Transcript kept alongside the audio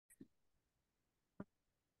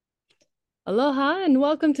Aloha and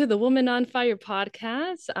welcome to the Woman on Fire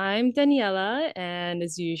podcast. I'm Daniela, and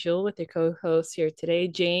as usual, with your co hosts here today,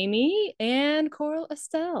 Jamie and Coral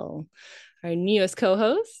Estelle, our newest co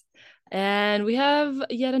host. And we have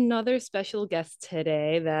yet another special guest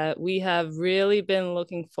today that we have really been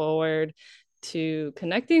looking forward to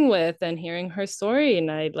connecting with and hearing her story.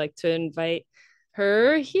 And I'd like to invite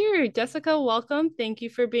her here. Jessica, welcome. Thank you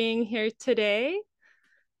for being here today.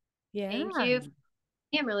 Thank Yeah. you.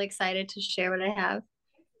 I'm really excited to share what I have.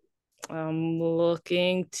 I'm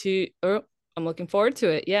looking to, or I'm looking forward to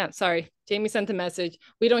it. Yeah, sorry. Jamie sent a message.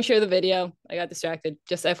 We don't share the video. I got distracted.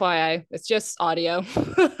 Just FYI, it's just audio.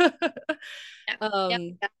 Yeah. Yep.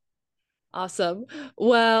 um, awesome.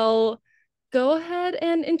 Well, go ahead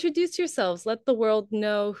and introduce yourselves. Let the world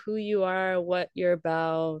know who you are, what you're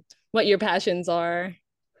about, what your passions are.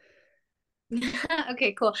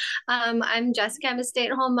 Okay, cool. I'm Jessica. I'm a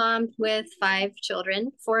stay-at-home mom with five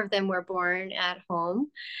children. Four of them were born at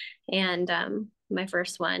home, and my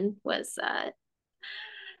first one was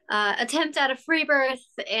attempt at a free birth,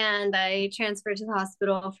 and I transferred to the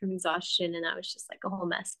hospital from exhaustion, and that was just like a whole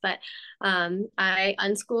mess. But I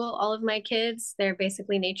unschool all of my kids. They're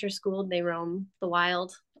basically nature schooled. They roam the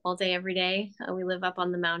wild all day, every day. We live up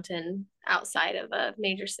on the mountain outside of a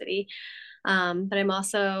major city. But I'm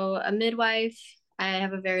also a midwife. I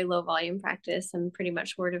have a very low volume practice. I'm pretty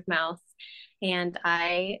much word of mouth, and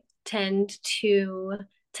I tend to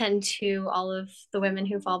all of the women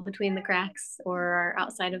who fall between the cracks or are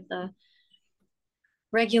outside of the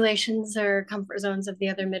regulations or comfort zones of the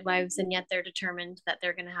other midwives, and yet they're determined that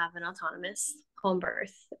they're going to have an autonomous home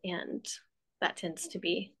birth. And that tends to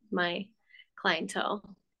be my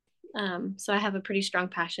clientele. So I have a pretty strong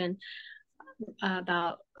passion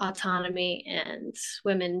about autonomy and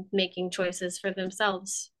women making choices for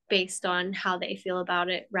themselves based on how they feel about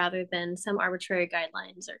it rather than some arbitrary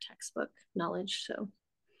guidelines or textbook knowledge. So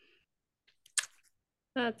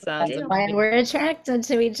That I sounds do. Why amazing. we're attracted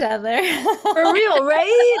to each other. For real,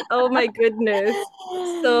 right? Oh my goodness.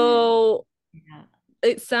 So Yeah.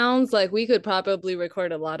 it sounds like we could probably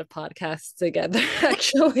record a lot of podcasts together,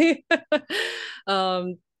 actually.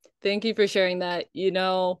 um, Thank you for sharing that.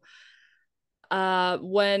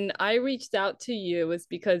 When I reached out to you, it was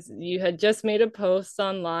because you had just made a post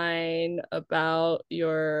online about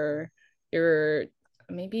your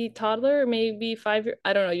maybe toddler, maybe 5 year,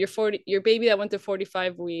 I don't know, your baby that went to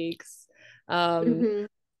 45 weeks. Um, Mm-hmm.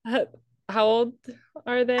 how, how old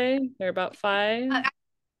are they? They're about five. uh,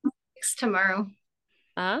 tomorrow.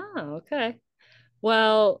 Ah, okay.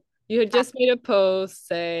 Well, you had just made a post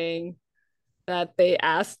saying that they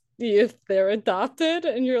asked you if they're adopted,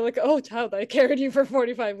 and you're like, oh, child, I carried you for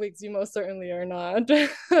 45 weeks. You most certainly are not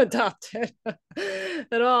adopted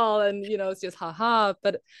at all. And, it's just haha.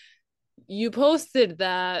 But you posted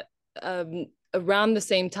that around the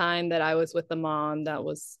same time that I was with the mom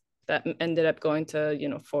that ended up going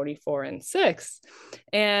to, 44 and 6.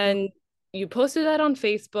 And you posted that on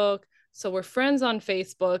Facebook. So we're friends on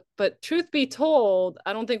Facebook, but truth be told,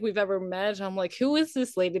 I don't think we've ever met. I'm like, who is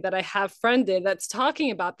this lady that I have friended that's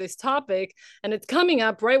talking about this topic? And it's coming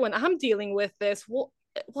up right when I'm dealing with this.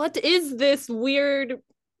 What is this weird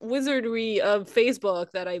wizardry of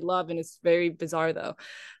Facebook that I love? And it's very bizarre though.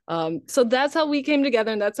 So that's how we came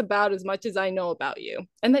together, and that's about as much as I know about you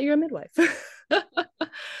and that you're a midwife.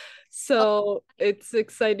 So it's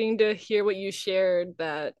exciting to hear what you shared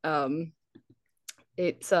that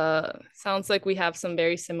it sounds like we have some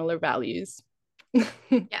very similar values.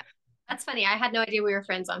 Yeah, that's funny. I had no idea we were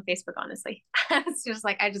friends on Facebook, honestly. It's just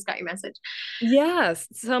like, I just got your message. Yes,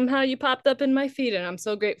 somehow you popped up in my feed, and I'm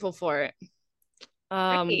so grateful for it.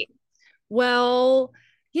 Um, Right. well,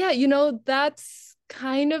 yeah, that's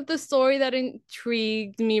kind of the story that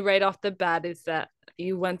intrigued me right off the bat is that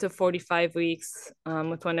you went to 45 weeks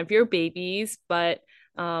with one of your babies, but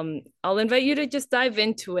I'll invite you to just dive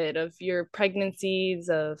into it of your pregnancies,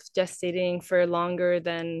 of gestating for longer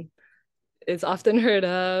than is often heard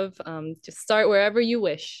of. Just start wherever you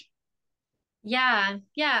wish. Yeah,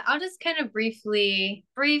 yeah. I'll just kind of briefly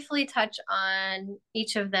touch on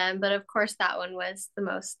each of them, but of course that one was the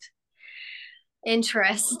most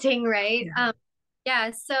interesting, right?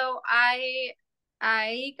 Yeah, so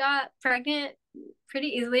I got pregnant pretty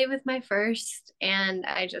easily with my first, and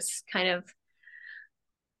I just kind of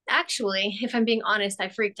actually, if I'm being honest, I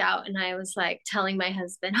freaked out and I was like telling my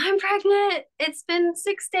husband, I'm pregnant. It's been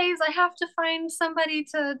 6 days. I have to find somebody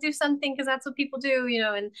to do something because that's what people do,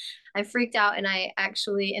 and I freaked out and I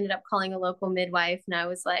actually ended up calling a local midwife and I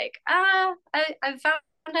was like, I found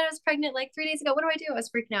out I was pregnant like 3 days ago. What do I do? I was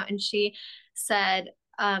freaking out. And she said,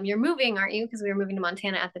 you're moving, aren't you? Because we were moving to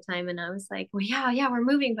Montana at the time. And I was like, well, yeah, we're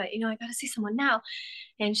moving, but I got to see someone now.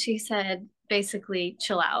 And she said, basically,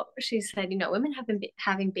 chill out. She said, women have been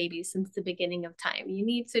having babies since the beginning of time. You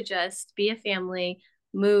need to just be a family,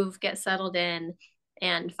 move, get settled in,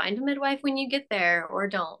 and find a midwife when you get there, or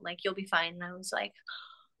don't. Like, you'll be fine. And I was like,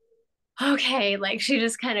 okay. Like, she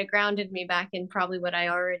just kind of grounded me back in probably what I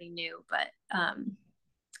already knew. But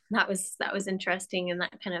that was interesting, and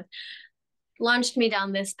that kind of launched me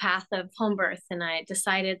down this path of home birth. And I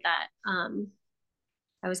decided that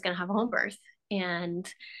I was going to have a home birth.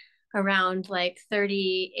 And around like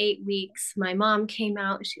 38 weeks, my mom came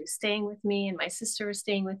out. She was staying with me, and my sister was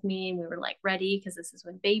staying with me, and we were like ready because this is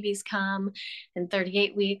when babies come. And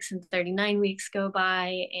 38 weeks and 39 weeks go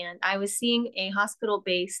by, and I was seeing a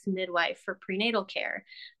hospital-based midwife for prenatal care,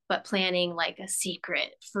 but planning like a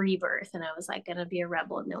secret free birth. And I was like gonna be a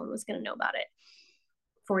rebel, and no one was gonna know about it.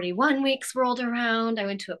 41 weeks rolled around. I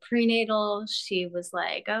went to a prenatal. She was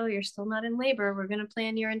like, oh, you're still not in labor. We're going to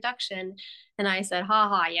plan your induction. And I said,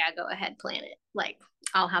 yeah, go ahead, plan it. Like,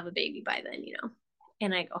 I'll have a baby by then.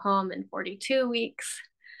 And I go home, and 42 weeks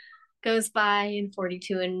goes by, and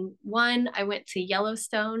 42 and 1, I went to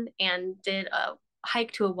Yellowstone and did a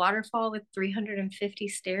hike to a waterfall with 350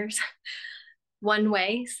 stairs one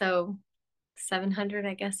way. So 700,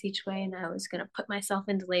 I guess, each way. And I was going to put myself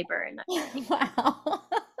into labor. And Wow.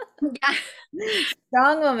 yeah.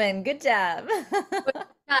 Strong woman. Good job.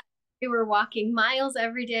 We were walking miles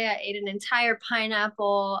every day. I ate an entire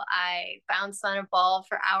pineapple. I bounced on a ball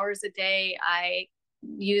for hours a day. I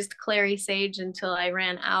used clary sage until I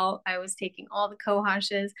ran out. I was taking all the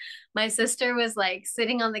cohoshes. My sister was like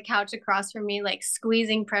sitting on the couch across from me, like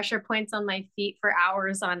squeezing pressure points on my feet for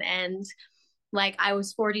hours on end. Like, I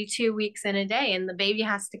was 42 weeks in a day, and the baby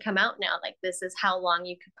has to come out now. Like, this is how long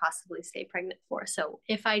you could possibly stay pregnant for. So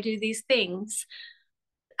if I do these things,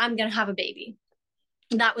 I'm going to have a baby.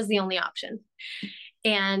 That was the only option.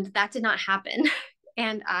 And that did not happen.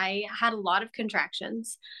 And I had a lot of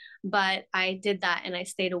contractions, but I did that, and I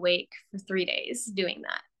stayed awake for 3 days doing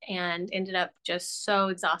that, and ended up just so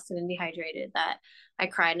exhausted and dehydrated that I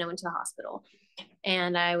cried, and I went to the hospital.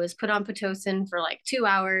 And I was put on Pitocin for like 2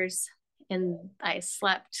 hours, and I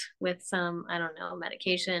slept with some, I don't know,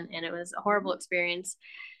 medication, and it was a horrible experience.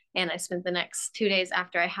 And I spent the next 2 days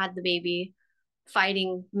after I had the baby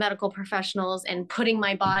fighting medical professionals and putting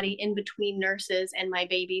my body in between nurses and my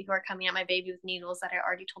baby, who are coming at my baby with needles that I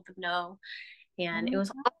already told them no. And it was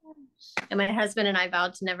awful. And my husband and I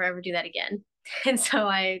vowed to never ever do that again. And so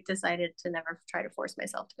I decided to never try to force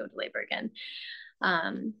myself to go to labor again.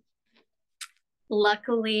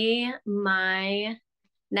 Luckily, my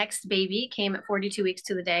next baby came at 42 weeks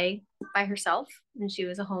to the day by herself, and she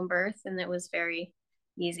was a home birth, and it was very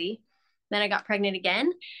easy. Then I got pregnant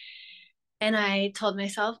again, and I told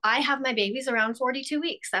myself, I have my babies around 42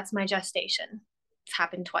 weeks. That's my gestation. It's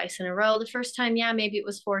happened twice in a row. The first time, yeah, maybe it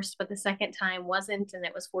was forced, but the second time wasn't, and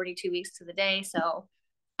it was 42 weeks to the day. So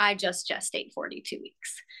I just gestate 42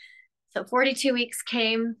 weeks. So 42 weeks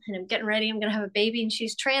came, and I'm getting ready. I'm going to have a baby, and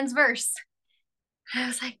she's transverse. I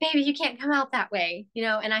was like, baby, you can't come out that way,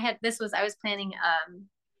 and I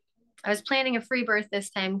was planning a free birth this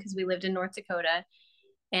time because we lived in North Dakota,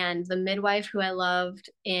 and the midwife who I loved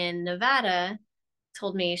in Nevada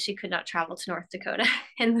told me she could not travel to North Dakota.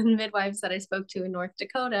 And the midwives that I spoke to in North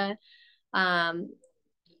Dakota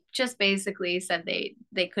just basically said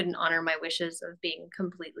they couldn't honor my wishes of being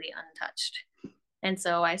completely untouched. And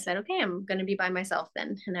so I said, okay, I'm going to be by myself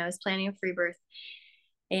then. And I was planning a free birth.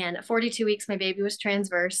 And at 42 weeks, my baby was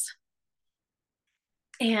transverse.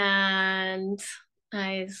 And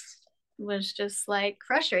I was just like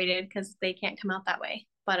frustrated because they can't come out that way.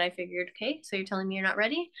 But I figured, okay, so you're telling me you're not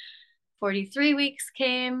ready? 43 weeks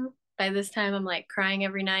came. By this time, I'm like crying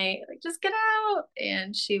every night, like, just get out.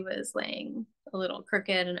 And she was laying a little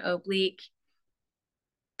crooked and oblique.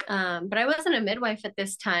 But I wasn't a midwife at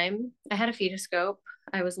this time. I had a fetoscope.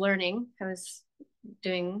 I was learning. I was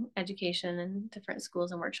doing education in different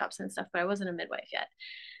schools and workshops and stuff, but I wasn't a midwife yet.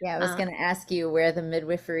 Yeah, I was going to ask you where the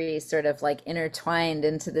midwifery sort of like intertwined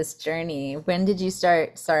into this journey. When did you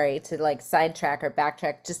start, sorry to like sidetrack or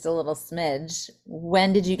backtrack just a little smidge,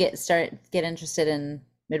 when did you get interested in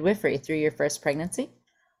midwifery? Through your first pregnancy?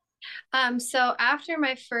 So after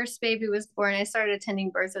my first baby was born, I started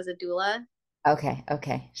attending births as a doula.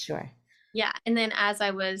 Okay, sure. Yeah, and then as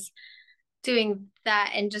I was doing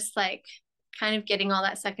that and just like kind of getting all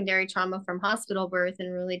that secondary trauma from hospital birth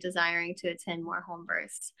and really desiring to attend more home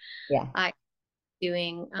births, yeah, I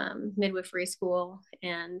doing midwifery school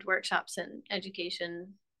and workshops and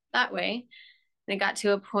education that way. And it got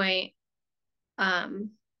to a point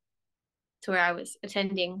to where I was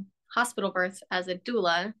attending hospital births as a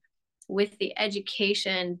doula with the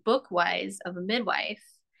education book wise of a midwife,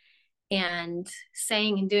 and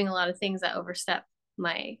saying and doing a lot of things that overstep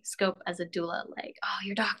my scope as a doula. Like, oh,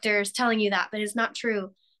 your doctor is telling you that, but it's not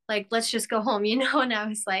true. Like, let's just go home, you know? And I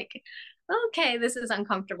was like, okay, this is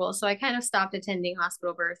uncomfortable. So I kind of stopped attending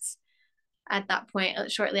hospital births at that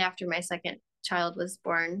point, shortly after my second child was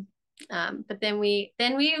born. But then we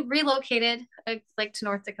relocated like to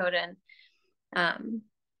North Dakota, and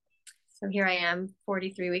so here I am,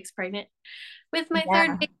 43 weeks pregnant with my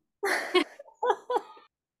third baby.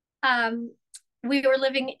 We were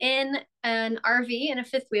living in an RV in a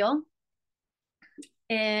fifth wheel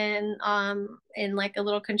in like a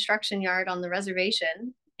little construction yard on the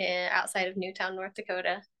reservation outside of Newtown, North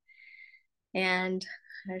Dakota. And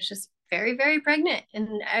I was just very, very pregnant.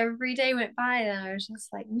 And every day went by and I was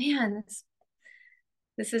just like, man,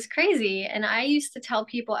 this is crazy. And I used to tell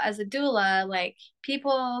people as a doula, like,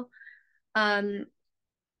 people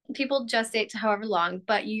gestate to however long,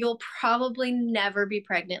 but you'll probably never be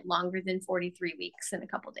pregnant longer than 43 weeks in a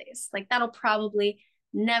couple days. Like, that'll probably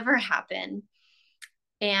never happen.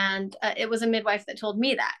 And it was a midwife that told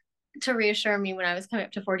me that, to reassure me when I was coming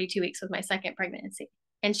up to 42 weeks with my second pregnancy.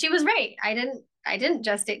 And she was right. I didn't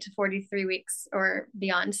gestate to 43 weeks or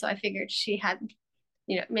beyond. So I figured she had,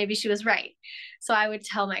 maybe she was right. So I would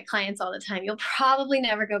tell my clients all the time, you'll probably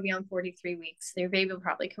never go beyond 43 weeks. Your baby will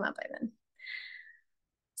probably come up by then.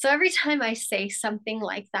 So every time I say something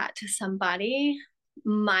like that to somebody,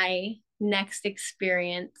 my next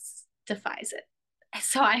experience defies it.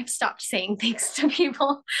 So I've stopped saying things to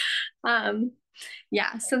people.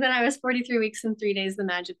 Yeah. So then I was 43 weeks and 3 days, the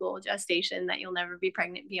magical gestation that you'll never be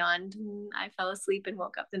pregnant beyond. And I fell asleep and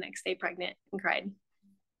woke up the next day pregnant and cried.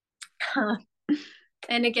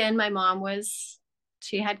 And again, my mom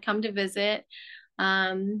she had come to visit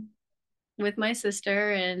with my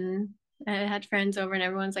sister, and I had friends over, and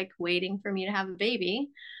everyone's like waiting for me to have a baby.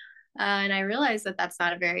 And I realized that that's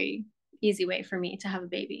not a very easy way for me to have a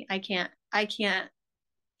baby. I can't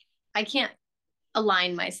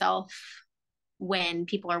align myself when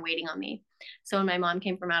people are waiting on me. So when my mom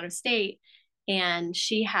came from out of state and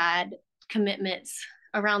she had commitments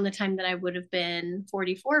around the time that I would have been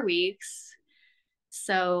 44 weeks.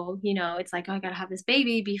 So, it's like, oh, I got to have this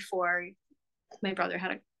baby before my brother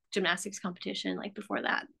had a gymnastics competition, like before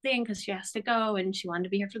that thing, because she has to go and she wanted to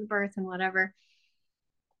be here for the birth and whatever.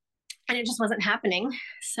 And it just wasn't happening.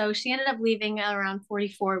 So she ended up leaving around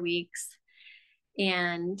 44 weeks.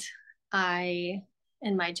 And I,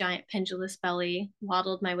 in my giant pendulous belly,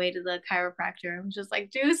 waddled my way to the chiropractor and was just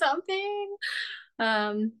like, do something.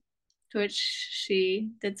 To which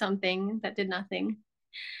she did something that did nothing.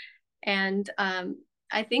 And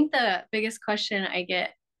I think the biggest question I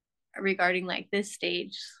get regarding like this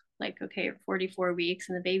stage, like, okay, 44 weeks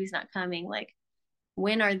and the baby's not coming, like,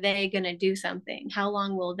 when are they going to do something? How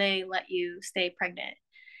long will they let you stay pregnant?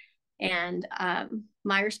 And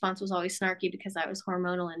my response was always snarky, because I was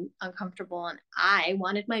hormonal and uncomfortable, and I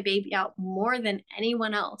wanted my baby out more than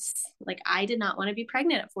anyone else. Like, I did not want to be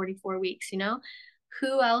pregnant at 44 weeks.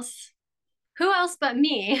 Who else but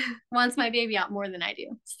me wants my baby out more than I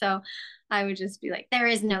do? So I would just be like, there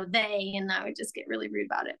is no they, and I would just get really rude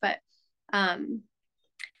about it. But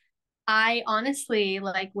I honestly,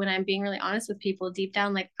 like, when I'm being really honest with people, deep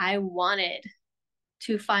down, like, I wanted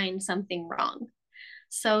to find something wrong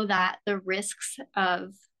so that the risks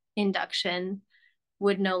of induction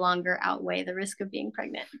would no longer outweigh the risk of being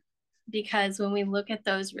pregnant. Because when we look at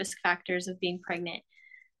those risk factors of being pregnant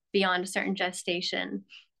beyond a certain gestation,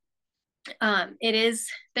 there is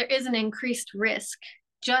an increased risk,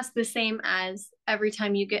 just the same as every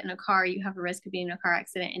time you get in a car, you have a risk of being in a car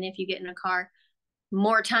accident. And if you get in a car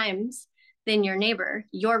more times than your neighbor,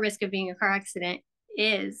 your risk of being in a car accident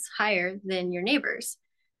is higher than your neighbor's.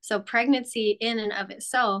 So pregnancy in and of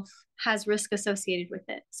itself has risk associated with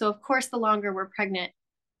it. So of course, the longer we're pregnant,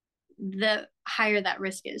 the higher that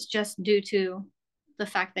risk is, just due to the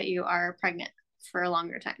fact that you are pregnant for a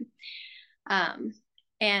longer time.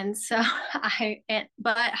 And so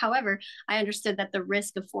however, I understood that the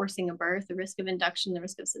risk of forcing a birth, the risk of induction, the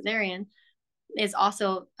risk of cesarean is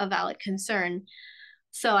also a valid concern.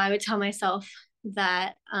 So I would tell myself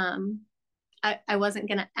that I wasn't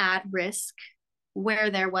going to add risk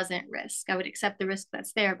where there wasn't risk. I would accept the risk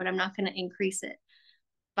that's there, but I'm not going to increase it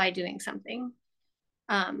by doing something.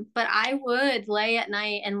 But I would lay at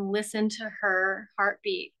night and listen to her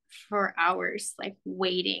heartbeat for hours, like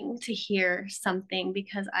waiting to hear something,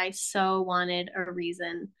 because I so wanted a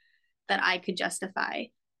reason that I could justify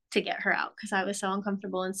to get her out, because I was so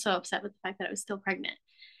uncomfortable and so upset with the fact that I was still pregnant.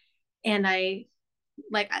 And I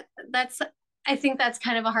like I think that's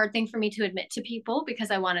kind of a hard thing for me to admit to people,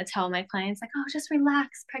 because I want to tell my clients like, oh, just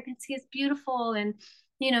relax, pregnancy is beautiful, and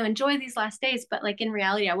enjoy these last days. But like in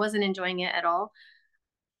reality, I wasn't enjoying it at all.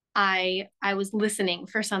 I was listening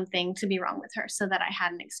for something to be wrong with her so that I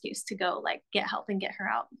had an excuse to go like get help and get her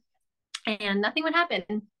out. And nothing would happen.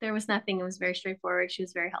 There was nothing. It was very straightforward. She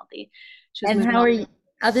was very healthy. She was And moving how on. are you,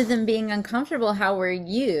 other than being uncomfortable, how were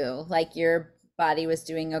you? Like your body was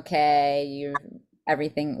doing okay, you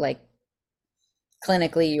everything like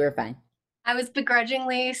clinically you were fine. I was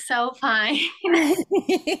begrudgingly so fine.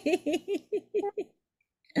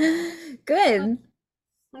 Good.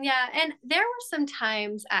 Yeah, and there were some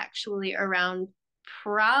times actually around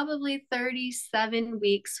probably 37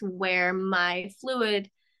 weeks where my fluid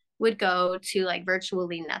would go to like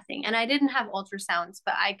virtually nothing. And I didn't have ultrasounds,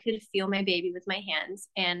 but I could feel my baby with my hands.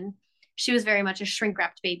 And she was very much a shrink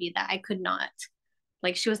wrapped baby that I could not,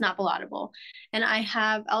 like, she was not palatable. And I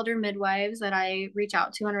have elder midwives that I reach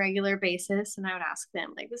out to on a regular basis, and I would ask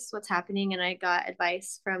them, like, this is what's happening. And I got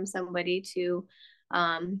advice from somebody to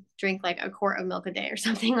drink like a quart of milk a day or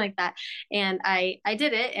something like that. And I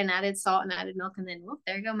did it and added salt and added milk, and then whoop,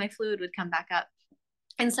 there you go, my fluid would come back up.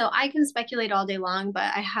 And so I can speculate all day long,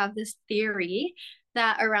 but I have this theory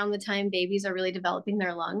that around the time babies are really developing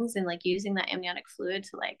their lungs and like using that amniotic fluid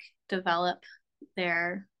to like develop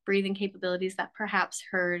their breathing capabilities, that perhaps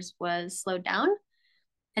hers was slowed down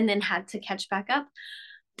and then had to catch back up.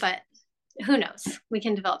 But who knows? We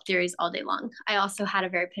can develop theories all day long. I also had a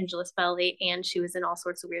very pendulous belly, and she was in all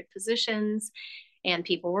sorts of weird positions, and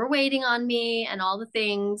people were waiting on me, and all the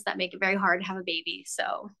things that make it very hard to have a baby.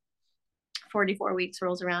 So 44 weeks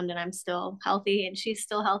rolls around, and I'm still healthy, and she's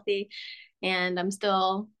still healthy, and I'm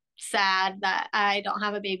still sad that I don't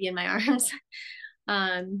have a baby in my arms.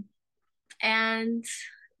 And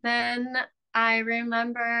then I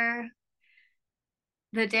remember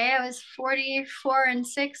the day I was 44 and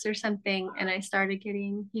 6 or something, and I started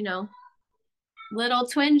getting, little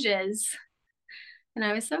twinges. And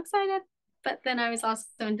I was so excited. But then I was also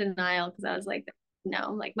in denial, because I was like,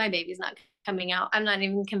 no, like my baby's not coming out. I'm not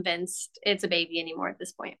even convinced it's a baby anymore at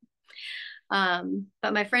this point.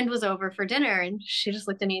 But my friend was over for dinner, and she just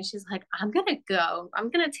looked at me and she's like, I'm gonna go. I'm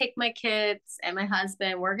gonna take my kids and my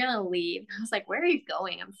husband. We're gonna leave. I was like, where are you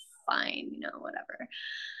going? I'm fine, whatever.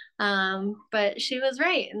 But she was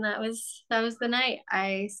right, and that was the night.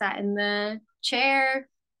 I sat in the chair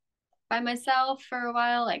by myself for a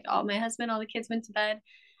while. Like all my husband, all the kids went to bed.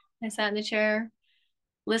 I sat in the chair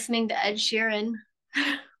listening to Ed Sheeran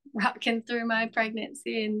rocking through my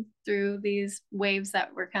pregnancy and through these waves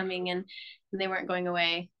that were coming, and they weren't going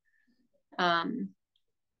away. And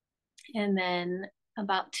then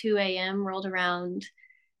about 2 a.m. rolled around,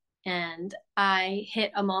 and I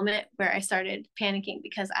hit a moment where I started panicking,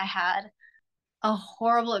 because I had a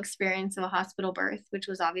horrible experience of a hospital birth, which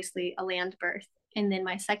was obviously a land birth. And then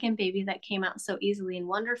my second baby that came out so easily and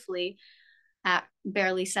wonderfully at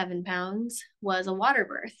barely 7 pounds was a water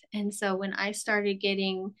birth. And so when I started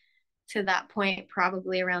getting to that point,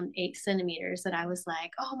 probably around 8 centimeters, that I was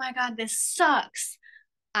like, oh my God, this sucks.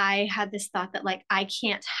 I had this thought that like, I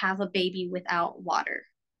can't have a baby without water.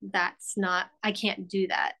 I can't do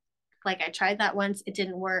that. Like I tried that once, it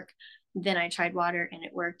didn't work. Then I tried water and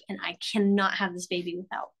it worked, and I cannot have this baby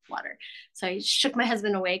without water. So I shook my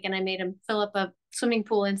husband awake, and I made him fill up a swimming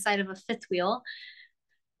pool inside of a fifth wheel,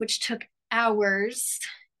 which took hours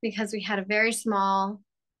because we had a very small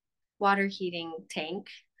water heating tank.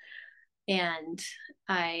 And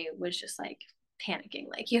I was just like panicking,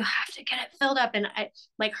 like, you have to get it filled up. And I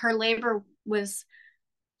like, her labor was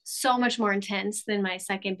so much more intense than my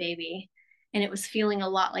second baby, and it was feeling a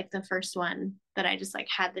lot like the first one, that I just like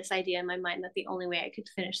had this idea in my mind that the only way I could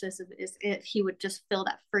finish this is if he would just fill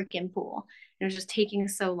that freaking pool. It was just taking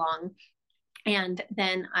so long. And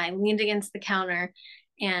then I leaned against the counter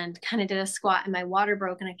and kind of did a squat, and my water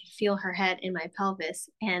broke, and I could feel her head in my pelvis.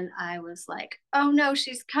 And I was like, oh no,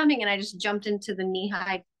 she's coming. And I just jumped into the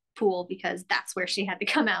knee-high pool, because that's where she had to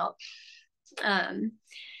come out. And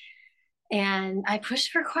I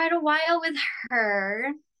pushed for quite a while with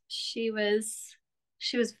her. She was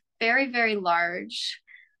very, very large.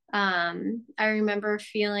 I remember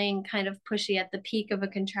feeling kind of pushy at the peak of a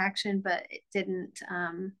contraction, but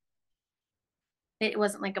it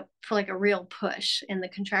wasn't like a real push, and the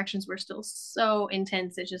contractions were still so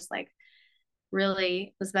intense. It just like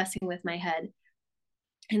really was messing with my head.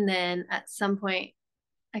 And then at some point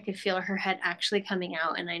I could feel her head actually coming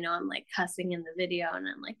out, and I know I'm like cussing in the video, and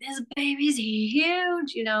I'm like, this baby's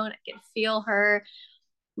huge, and I could feel her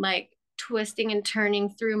like twisting and turning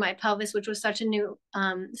through my pelvis, which was such a new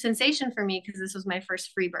sensation for me because this was my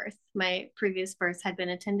first free birth. My previous births had been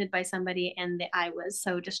attended by somebody, and I was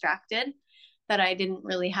so distracted that I didn't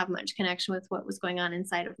really have much connection with what was going on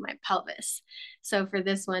inside of my pelvis. So for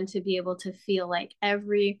this one to be able to feel like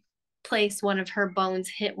every place one of her bones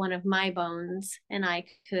hit one of my bones, and I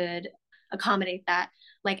could accommodate that,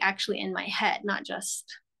 like actually in my head, not just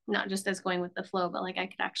as going with the flow, but like I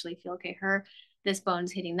could actually feel, okay, this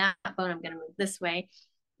bone's hitting that bone, I'm going to move this way.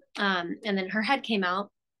 And then her head came out,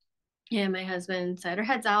 and my husband said her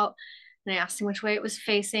head's out, and I asked him which way it was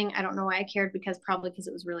facing. I don't know why I cared, probably because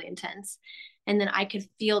it was really intense. And then I could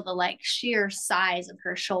feel the like sheer size of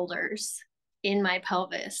her shoulders in my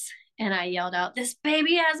pelvis, and I yelled out, "This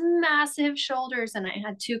baby has massive shoulders!" And I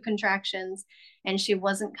had 2 contractions, and she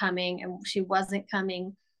wasn't coming.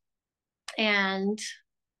 And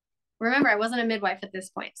remember, I wasn't a midwife at this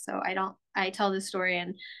point. So I tell this story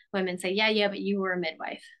and women say, yeah, but you were a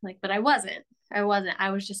midwife. Like, but I wasn't. I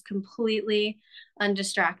was just completely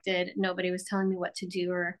undistracted. Nobody was telling me what to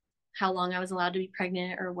do or how long I was allowed to be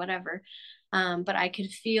pregnant or whatever. But I could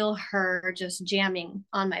feel her just jamming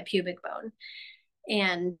on my pubic bone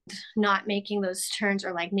and not making those turns,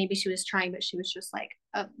 or like maybe she was trying, but she was just like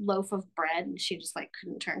a loaf of bread and she just like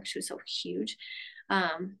couldn't turn because she was so huge.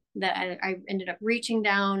 That I ended up reaching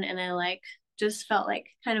down, and I like just felt like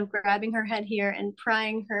kind of grabbing her head here and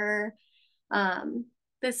prying her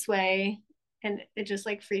this way, and it just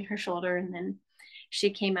like freed her shoulder, and then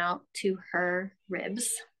she came out to her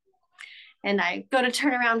ribs, and I go to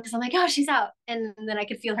turn around because I'm like, oh, she's out, and then I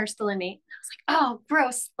could feel her still in me. I was like, oh,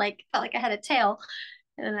 gross, like felt like I had a tail.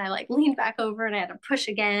 And then I like leaned back over and I had to push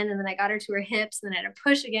again, and then I got her to her hips, and then I had to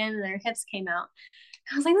push again, and her hips came out.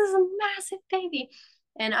 I was like, this is a massive baby.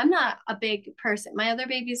 And I'm not a big person. My other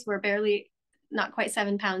babies were not quite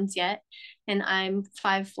 7 pounds yet. And I'm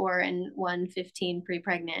 5'4" and 115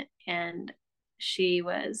 pre-pregnant. And she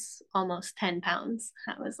was almost 10 pounds.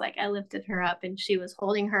 I was like, I lifted her up and she was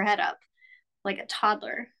holding her head up like a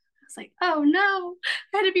toddler. I was like, oh no,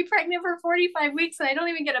 I had to be pregnant for 45 weeks and I don't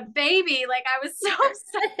even get a baby. Like, I was so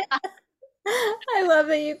sad. I love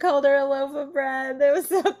that you called her a loaf of bread. That was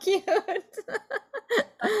so cute.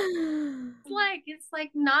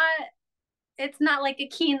 It's not like a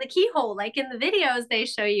key in the keyhole like in the videos they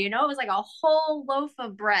show you, it was like a whole loaf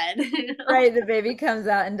of bread. Right, the baby comes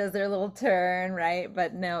out and does their little turn, right?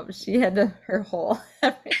 But no, she had her whole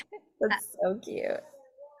That's so cute.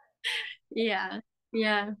 Yeah,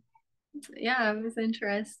 it was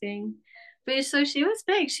interesting. But so she was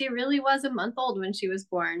big. She really was a month old when she was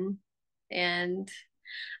born. And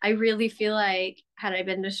I really feel like had I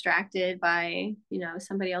been distracted by,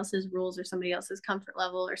 somebody else's rules or somebody else's comfort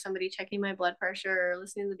level or somebody checking my blood pressure or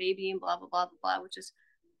listening to the baby and blah, blah, blah, blah, blah, which is,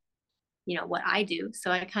 what I do. So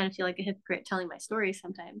I kind of feel like a hypocrite telling my story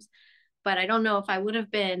sometimes. But I don't know if I would have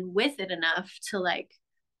been with it enough to like,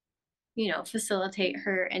 facilitate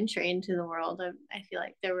her entry into the world. I feel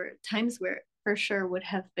like there were times where it for sure would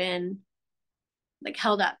have been like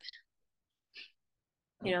held up,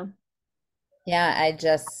 Yeah,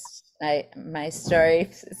 my story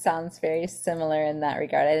sounds very similar in that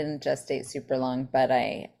regard. I didn't gestate super long, but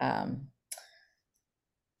I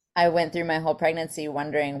went through my whole pregnancy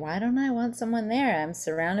wondering, why don't I want someone there? I'm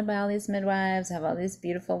surrounded by all these midwives, have all these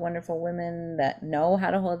beautiful, wonderful women that know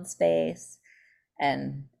how to hold space.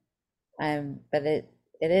 And but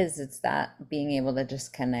it's that being able to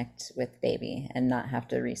just connect with baby and not have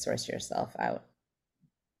to resource yourself out.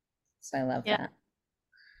 So I love that.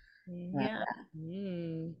 Yeah.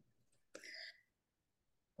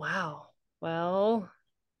 Wow. Well,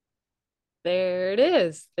 there it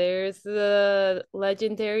is. There's the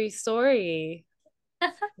legendary story.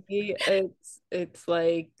 It's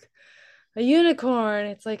like a unicorn.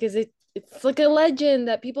 It's like a legend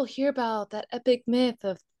that people hear about, that epic myth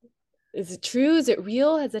of, is it true? Is it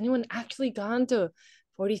real? Has anyone actually gone to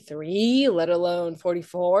 43, let alone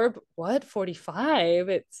 44? What, 45?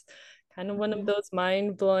 It's kind of one of those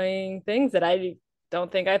mind-blowing things that I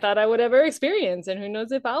don't think I thought I would ever experience. And who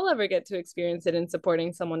knows if I'll ever get to experience it in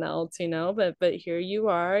supporting someone else, but here you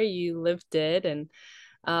are, you lived it.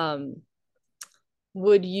 And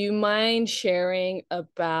would you mind sharing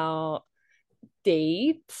about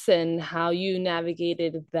dates and how you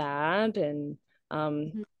navigated that,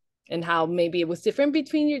 and how maybe it was different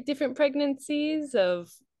between your different pregnancies? Did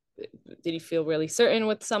you feel really certain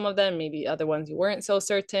with some of them, maybe other ones you weren't so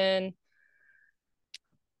certain?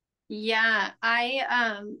 Yeah,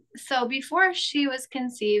 so before she was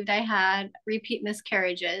conceived, I had repeat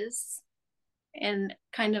miscarriages. And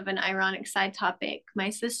kind of an ironic side topic, my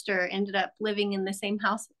sister ended up living in the same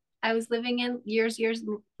house I was living in years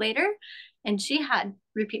later, and she had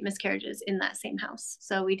repeat miscarriages in that same house.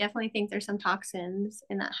 So we definitely think there's some toxins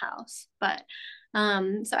in that house. But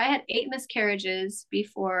so I had 8 miscarriages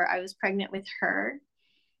before I was pregnant with her.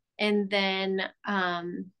 And then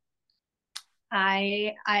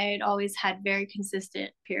I had always had very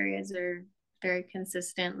consistent periods, or very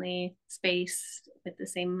consistently spaced with the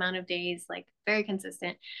same amount of days, like very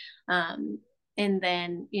consistent. And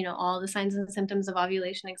then, you know, all the signs and symptoms of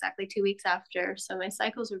ovulation exactly 2 weeks after. So my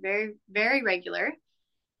cycles were very regular.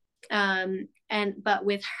 But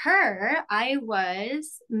with her, I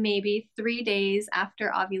was maybe 3 days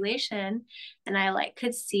after ovulation, and I like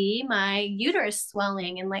could see my uterus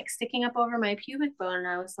swelling and like sticking up over my pubic bone. And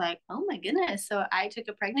I was like, oh my goodness. So I took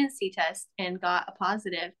a pregnancy test and got a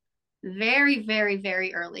positive very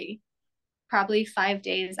early, probably 5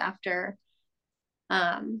 days after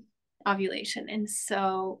ovulation. And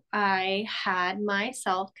so I had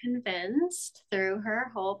myself convinced through her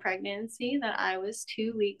whole pregnancy that I was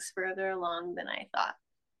 2 weeks further along than I thought.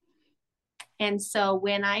 And so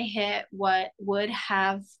when I hit what would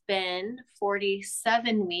have been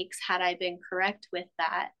 47 weeks, had I been correct with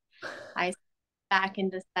that, I back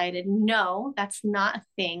and decided, no, that's not a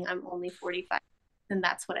thing. I'm only 45. And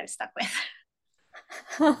that's what I've stuck with.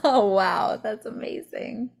 Oh, wow, that's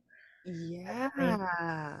amazing. Yeah.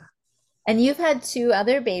 And you've had 2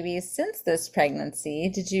 other babies since this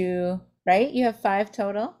pregnancy. Did you, right? You have 5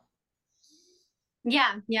 total?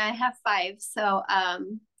 Yeah, I have 5. So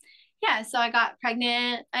yeah, so I got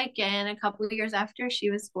pregnant again a couple of years after she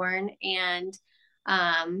was born, and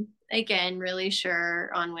again, really sure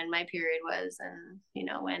on when my period was, and you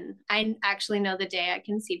know, when I actually know the day I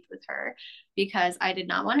conceived with her, because I did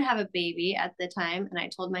not want to have a baby at the time. And I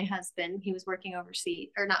told my husband, he was working overseas,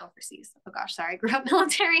 or not overseas, oh gosh, sorry, I grew up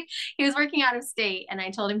military. He was working out of state, and I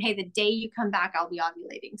told him, hey, the day you come back, I'll be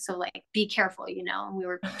ovulating, so like be careful, you know. And we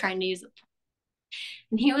were trying to use,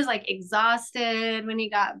 and he was like exhausted when he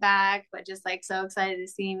got back, but just like so excited to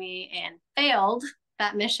see me, and failed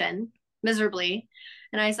that mission miserably.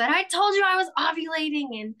 And I said, I told you I was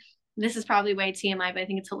ovulating. And this is probably way TMI, but I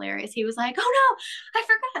think it's hilarious. He was like, oh no, I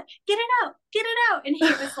forgot. Get it out. Get it out. And he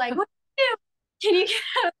was like, what do you do? Can you get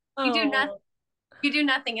out? You do nothing. Oh. You do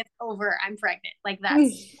nothing. It's over. I'm pregnant. Like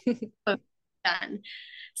that's done.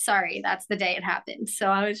 Sorry, that's the day it happened. So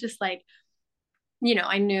I was just like, you know,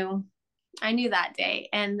 I knew that day.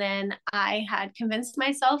 And then I had convinced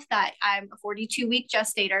myself that I'm a 42-week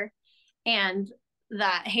gestator, and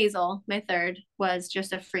that Hazel, my third, was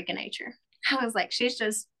just a freak of nature. I was like, she's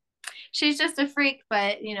just a freak,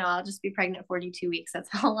 but you know, I'll just be pregnant 42 weeks. That's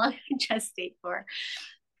how long I gestate for.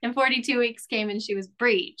 And 42 weeks came, and she was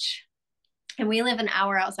breech. And we live an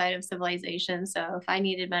hour outside of civilization. So if I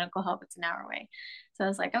needed medical help, it's an hour away. So I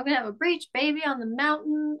was like, I'm gonna have a breech baby on the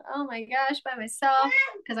mountain. Oh my gosh, by myself,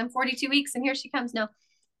 because I'm 42 weeks, and here she comes. No,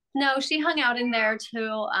 she hung out in there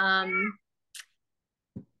till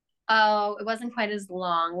oh, it wasn't quite as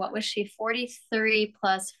long. What was she? 43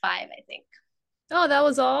 plus 5, I think. Oh, that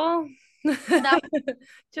was all? That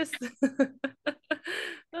Just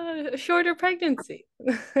a shorter pregnancy.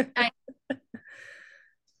 I,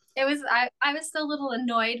 I was still a little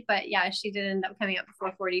annoyed, but yeah, she did end up coming up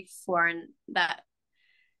before 44, and that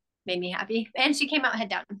made me happy. And she came out head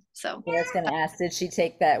down. So Yeah, I was gonna ask, did she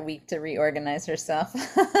take that week to reorganize herself?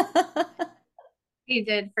 he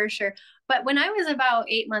did for sure. But when I was about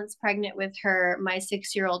 8 months pregnant with her, my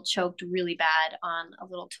 6-year-old choked really bad on a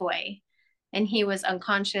little toy. And he was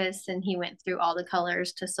unconscious, and he went through all the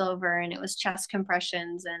colors to silver, and it was chest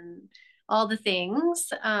compressions and all the things.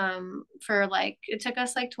 For like, it took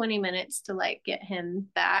us like 20 minutes to like get him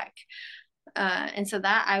back. And so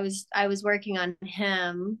that I was working on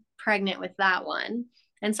him pregnant with that one.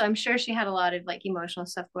 And so I'm sure she had a lot of like emotional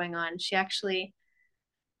stuff going on. She actually,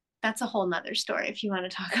 that's a whole nother story if you want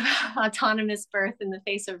to talk about autonomous birth in the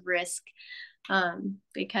face of risk.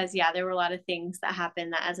 Because yeah, there were a lot of things that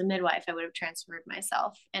happened that as a midwife I would have transferred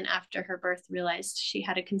myself. And after her birth, realized she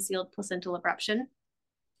had a concealed placental abruption,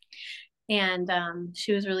 and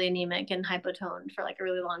she was really anemic and hypotoned for like a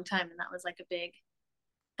really long time. And that was like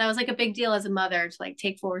a big deal as a mother, to like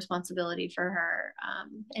take full responsibility for her,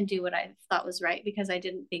 and do what I thought was right, because I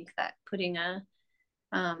didn't think that putting a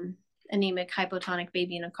anemic hypotonic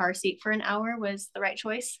baby in a car seat for an hour was the right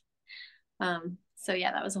choice. So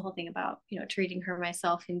yeah, that was the whole thing about, you know, treating her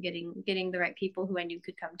myself, and getting the right people who I knew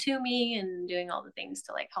could come to me, and doing all the things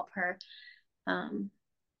to like help her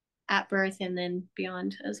at birth and then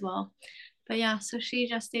beyond as well. But yeah, so she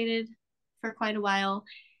gestated for quite a while.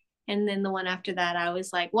 And then the one after that, I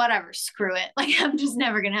was like, whatever, screw it. Like, I'm just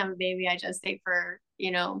never going to have a baby. I gestate for,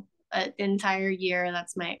 you know, an entire year.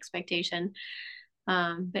 That's my expectation.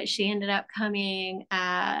 But she ended up coming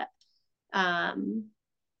at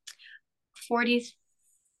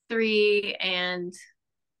 43 and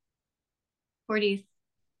 40,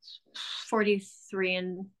 43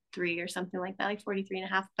 and 3 or something like that, like 43 and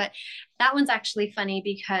a half. But that one's actually funny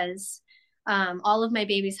because all of my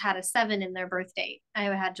babies had a 7 in their birth date. I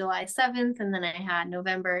had July 7th, and then I had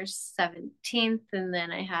November 17th, and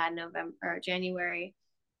then I had November or January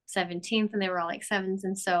 17th, and they were all like 7s.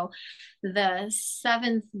 And so the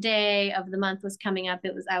 7th day of the month was coming up.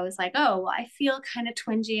 I was like, oh, well, I feel kind of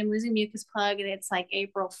twingy. I'm losing mucus plug, and it's like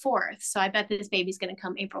April 4th. So I bet this baby's going to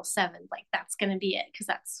come April 7th. Like, that's going to be it, because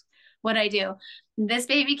that's what I do. This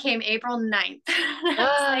baby came April 9th.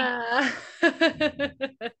 I was like,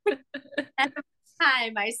 every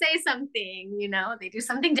time I say something, they do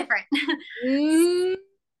something different.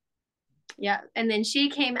 Yeah. And then she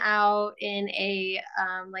came out in a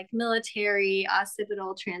like military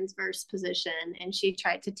occipital transverse position, and she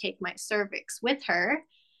tried to take my cervix with her.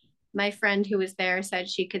 My friend who was there said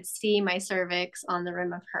she could see my cervix on the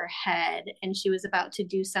rim of her head, and she was about to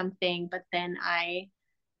do something, but then I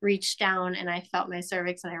reached down and I felt my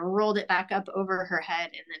cervix, and I rolled it back up over her head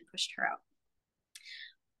and then pushed her out.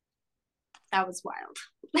 That was wild.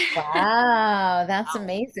 Wow, that's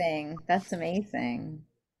amazing. That's amazing.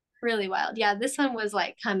 Really wild. Yeah, this one was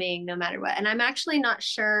like coming no matter what. And I'm actually not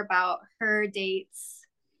sure about her dates.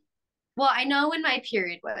 Well, I know when my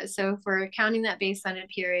period was. So if we're counting that based on a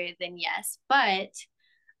period, then yes. But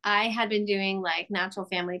I had been doing like natural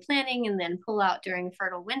family planning and then pull out during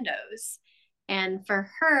fertile windows. And for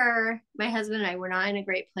her, my husband and I were not in a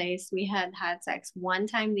great place. We had had sex one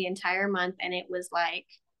time the entire month, and it was like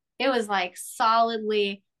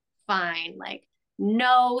solidly fine. Like,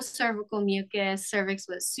 no cervical mucus. Cervix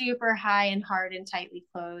was super high and hard and tightly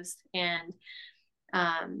closed. And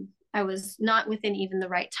I was not within even the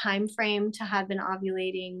right time frame to have been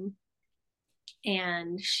ovulating.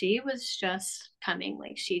 And she was just coming.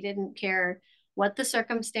 Like, she didn't care what the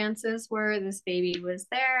circumstances were. This baby was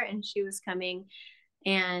there and she was coming.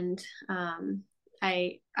 And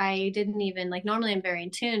I didn't even, like, normally I'm very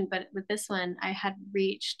in tune, but with this one I had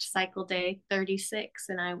reached cycle day 36,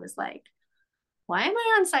 and I was like, why am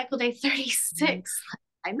I on cycle day 36?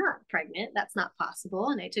 I'm not pregnant. That's not possible.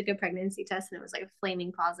 And I took a pregnancy test, and it was like a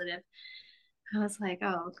flaming positive. I was like,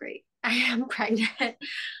 oh, great. I am pregnant.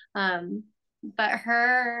 But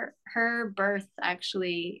her birth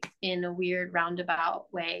actually, in a weird roundabout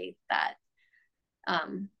way that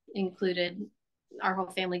included our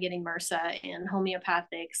whole family getting MRSA and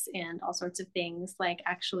homeopathics and all sorts of things, like,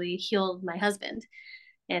 actually healed my husband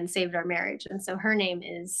and saved our marriage. And so her name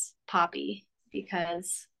is Poppy,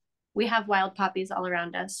 because we have wild poppies all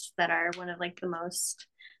around us that are one of like the most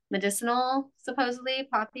medicinal, supposedly,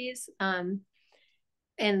 poppies. And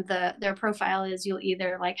their profile is, you'll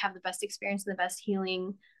either like have the best experience and the best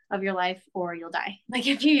healing of your life, or you'll die, like,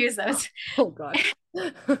 if you use those. Oh God. So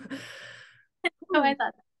I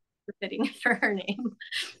thought that was fitting for her name.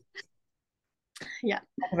 Yeah.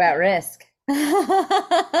 Talk about risk.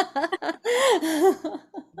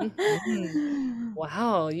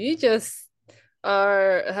 Wow, you just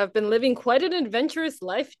have been living quite an adventurous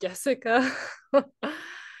life, Jessica.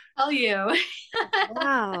 Tell you.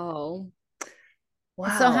 Wow.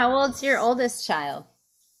 Wow. So how old's your oldest child?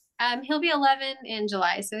 He'll be 11 in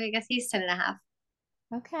July, so I guess he's 10 and a half.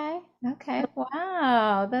 Okay. Okay.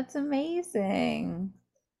 Wow, that's amazing.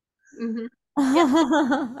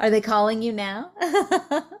 Mm-hmm. Are they calling you now?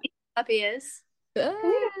 Puppy is.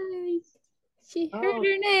 She heard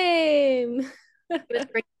her name. He was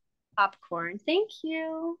bringing popcorn. Thank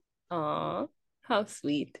you. Aw, how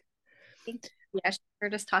sweet. Thank you. Yeah, she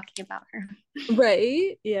heard us talking about her.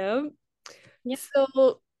 Right? Yeah. Yeah.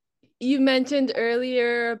 So you mentioned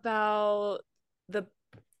earlier about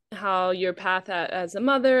how your path as a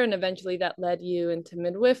mother, and eventually that led you into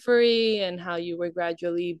midwifery, and how you were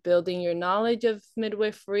gradually building your knowledge of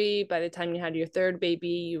midwifery. By the time you had your third baby,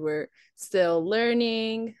 you were still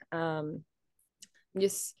learning. I'm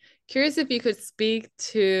just curious if you could speak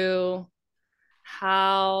to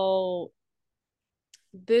how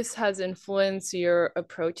this has influenced your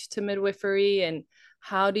approach to midwifery, and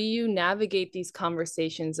how do you navigate these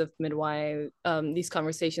conversations of midwife, these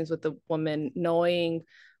conversations with the woman, knowing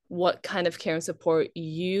what kind of care and support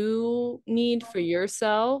you need for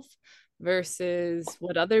yourself versus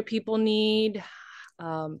what other people need?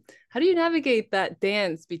 How do you navigate that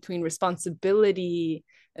dance between responsibility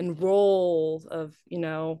and role of,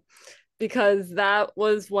 because that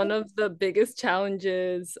was one of the biggest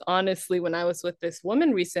challenges, honestly, when I was with this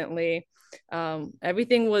woman recently.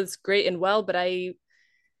 Everything was great and well, but I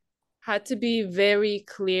had to be very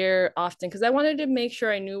clear often because I wanted to make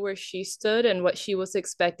sure I knew where she stood and what she was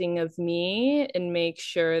expecting of me and make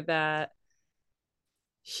sure that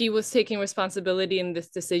she was taking responsibility in this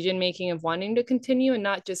decision making of wanting to continue and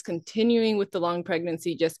not just continuing with the long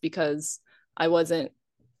pregnancy just because I wasn't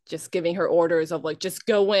just giving her orders of like, just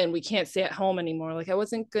go in, we can't stay at home anymore. Like, I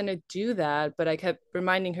wasn't going to do that, but I kept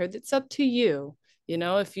reminding her that it's up to you. You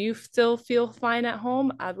know, if you still feel fine at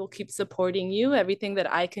home, I will keep supporting you. Everything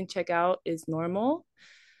that I can check out is normal.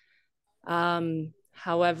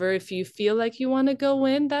 However, if you feel like you want to go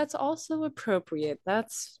in, that's also appropriate.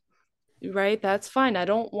 That's right. That's fine. I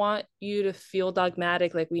don't want you to feel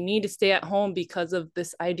dogmatic, like we need to stay at home because of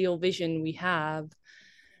this ideal vision we have.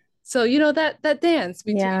 So, you know, that dance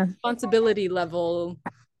between Yeah. responsibility level,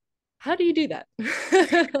 how do you do that?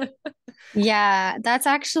 Yeah, that's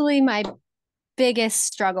actually my biggest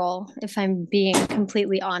struggle, if I'm being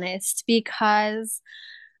completely honest, because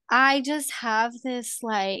I just have this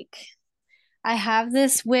like, I have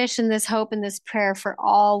this wish and this hope and this prayer for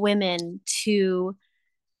all women to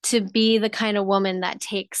be the kind of woman that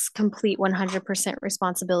takes complete 100%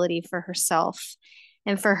 responsibility for herself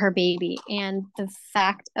and for her baby. And the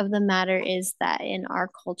fact of the matter is that in our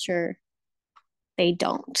culture, they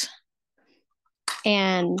don't.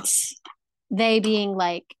 And they being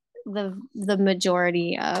like the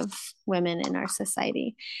majority of women in our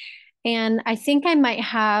society. And I think I might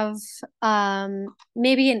have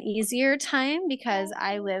maybe an easier time because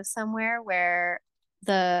I live somewhere where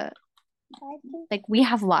the like we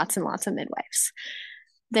have lots and lots of midwives.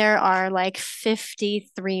 There are like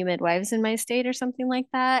 53 midwives in my state or something like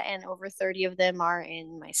that, and over 30 of them are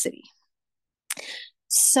in my city.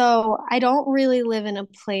 So I don't really live in a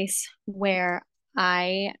place where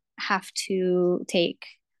I have to take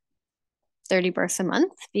 30 births a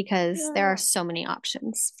month because there are so many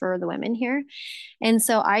options for the women here. And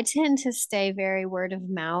so I tend to stay very word of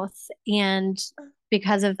mouth. And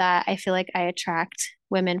because of that, I feel like I attract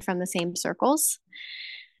women from the same circles.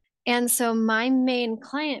 And so my main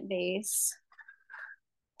client base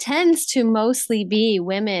tends to mostly be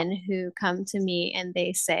women who come to me and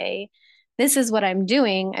they say, this is what I'm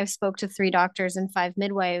doing. I've spoke to 3 doctors and 5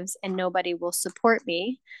 midwives and nobody will support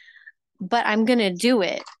me, but I'm going to do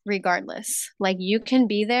it regardless. Like you can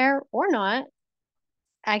be there or not.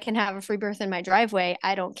 I can have a free birth in my driveway.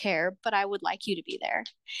 I don't care, but I would like you to be there.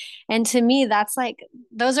 And to me, that's like,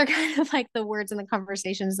 those are kind of like the words and the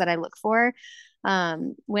conversations that I look for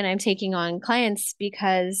when I'm taking on clients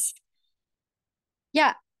because,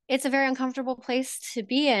 yeah, it's a very uncomfortable place to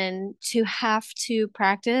be in to have to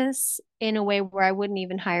practice in a way where I wouldn't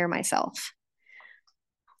even hire myself.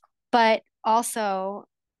 But also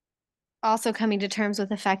coming to terms with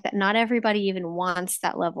the fact that not everybody even wants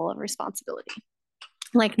that level of responsibility.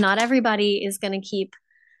 Like not everybody is going to keep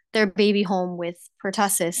their baby home with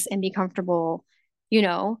pertussis and be comfortable, you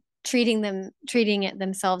know, treating it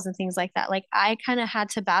themselves and things like that. Like I kind of had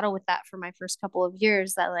to battle with that for my first couple of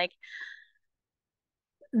years that like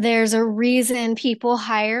there's a reason people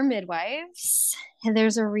hire midwives and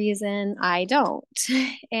there's a reason I don't.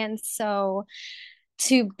 And so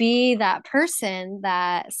to be that person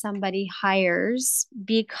that somebody hires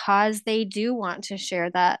because they do want to share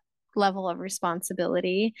that level of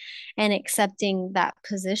responsibility and accepting that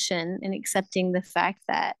position and accepting the fact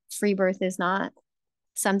that free birth is not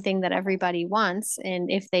something that everybody wants. And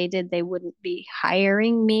if they did, they wouldn't be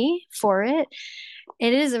hiring me for it.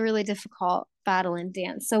 It is a really difficult battle and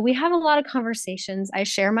dance. So we have a lot of conversations. I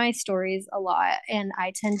share my stories a lot, and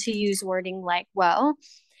I tend to use wording like, well,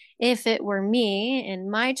 if it were me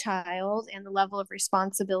and my child and the level of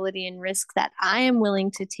responsibility and risk that I am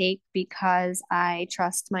willing to take because I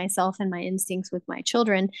trust myself and my instincts with my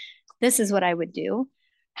children, this is what I would do.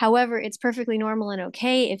 However, it's perfectly normal and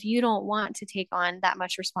okay if you don't want to take on that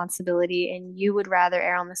much responsibility and you would rather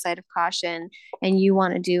err on the side of caution and you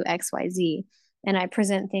want to do XYZ. And I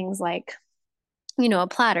present things like, you know, a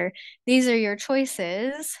platter. These are your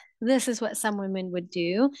choices. This is what some women would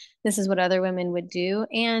do. This is what other women would do.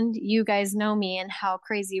 And you guys know me and how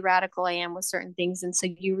crazy radical I am with certain things. And so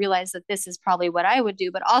you realize that this is probably what I would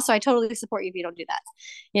do. But also, I totally support you if you don't do that.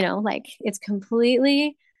 You know, like it's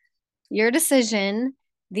completely your decision.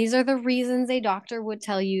 These are the reasons a doctor would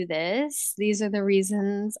tell you this. These are the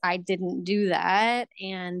reasons I didn't do that.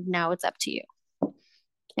 And now it's up to you.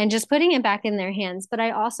 And just putting it back in their hands. But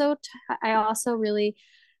I also really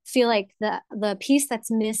feel like the piece that's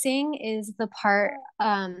missing is the part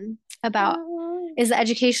about is the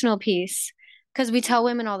educational piece because we tell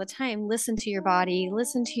women all the time, listen to your body,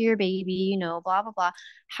 listen to your baby, you know, blah, blah, blah.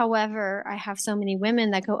 However, I have so many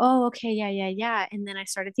women that go, oh, okay, yeah, yeah, yeah. And then I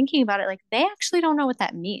started thinking about it, like, they actually don't know what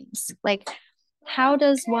that means. Like, how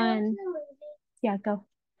does one, yeah, go.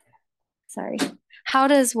 Sorry. How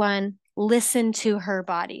does one listen to her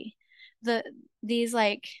body? The, these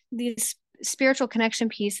spiritual connection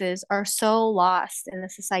pieces are so lost in the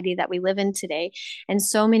society that we live in today and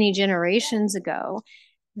so many generations ago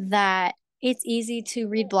that it's easy to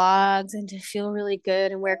read blogs and to feel really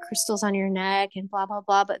good and wear crystals on your neck and blah blah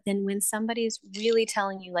blah, but then when somebody's really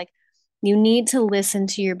telling you like you need to listen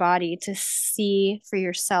to your body to see for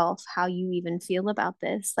yourself how you even feel about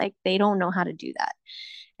this, like they don't know how to do that.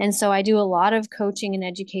 And so I do a lot of coaching and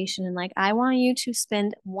education, and like I want you to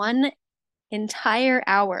spend one entire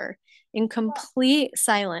hour in complete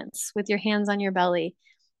silence with your hands on your belly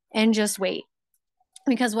and just wait.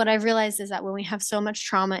 Because what I've realized is that when we have so much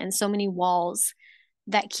trauma and so many walls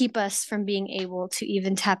that keep us from being able to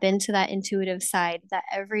even tap into that intuitive side that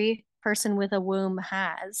every person with a womb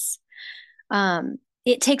has,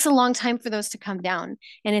 it takes a long time for those to come down,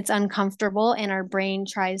 and it's uncomfortable, and our brain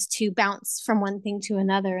tries to bounce from one thing to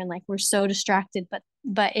another, and like we're so distracted.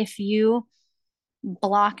 But if you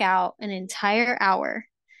block out an entire hour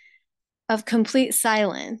of complete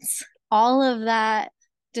silence, all of that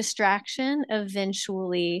distraction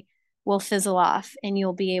eventually will fizzle off, and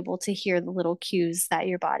you'll be able to hear the little cues that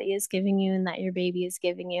your body is giving you and that your baby is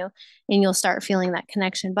giving you, and you'll start feeling that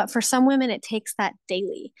connection. But for some women it takes that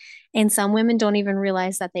daily, and some women don't even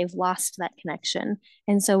realize that they've lost that connection.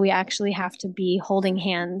 And so we actually have to be holding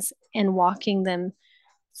hands and walking them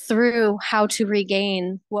through how to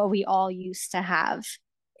regain what we all used to have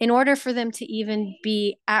in order for them to even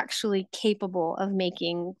be actually capable of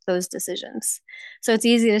making those decisions. So it's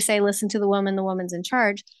easy to say, listen to the woman, the woman's in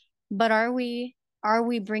charge, but are we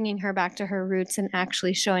bringing her back to her roots and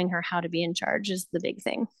actually showing her how to be in charge is the big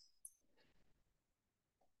thing.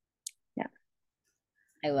 Yeah.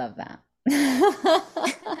 I love that.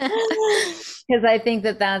 Because I think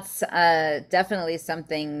that that's definitely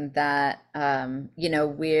something that,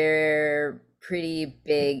 we're pretty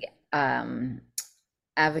big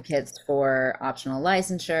advocates for optional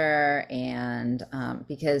licensure, and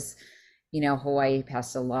because Hawaii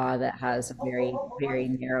passed a law that has a very, very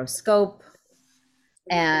narrow scope,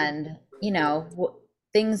 and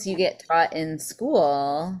things you get taught in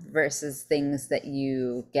school versus things that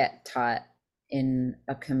you get taught in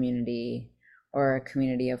a community or a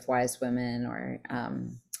community of wise women, or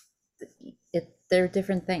they're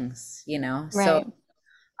different things, Right. So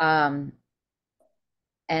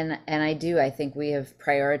and I think we have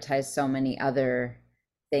prioritized so many other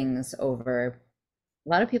things over. A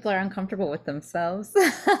lot of people are uncomfortable with themselves.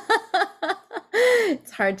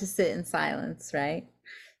 It's hard to sit in silence, right?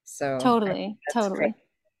 So Totally. great.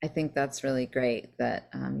 I think that's really great that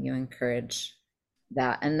you encourage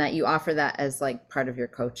that, and that you offer that as like part of your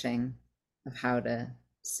coaching of how to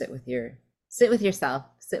sit with yourself,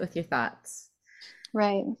 sit with your thoughts.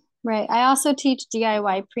 Right. I also teach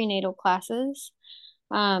DIY prenatal classes,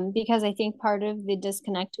 because I think part of the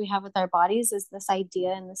disconnect we have with our bodies is this idea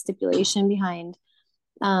and the stipulation behind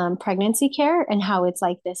pregnancy care, and how it's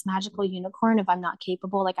like this magical unicorn. If I'm not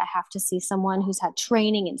capable, like I have to see someone who's had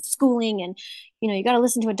training and schooling, and you got to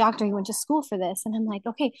listen to a doctor who went to school for this. And I'm like,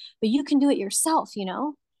 okay, but you can do it yourself,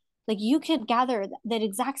 like you could gather that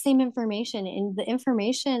exact same information, and the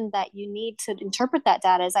information that you need to interpret that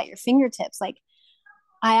data is at your fingertips. Like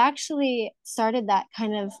I actually started that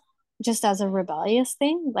kind of just as a rebellious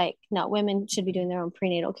thing. Like, no, women should be doing their own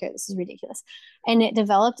prenatal care. This is ridiculous. And it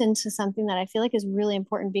developed into something that I feel like is really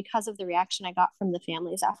important because of the reaction I got from the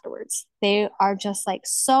families afterwards. They are just like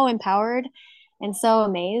so empowered and so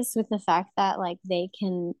amazed with the fact that like they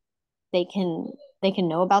can they can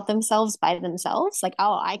know about themselves by themselves. Like,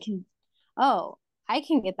 oh, I can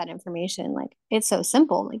get that information. Like it's so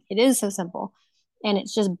simple. Like it is so simple. And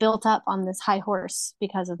it's just built up on this high horse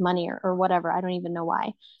because of money or whatever. I don't even know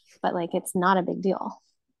why, but like it's not a big deal.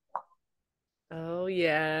 Oh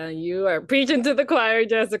yeah, you are preaching to the choir,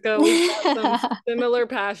 Jessica. We've got some similar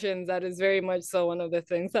passions. That is very much so one of the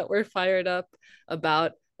things that we're fired up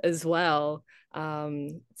about as well.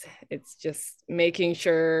 It's just making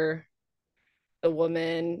sure the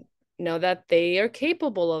women know that they are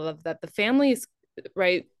capable of that. The family is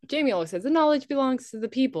right. Jamie always says the knowledge belongs to the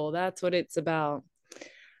people. That's what it's about.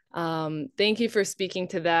 Thank you for speaking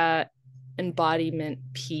to that embodiment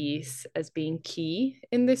piece as being key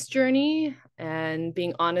in this journey, and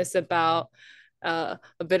being honest about a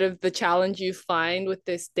bit of the challenge you find with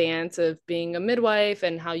this dance of being a midwife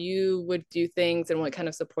and how you would do things and what kind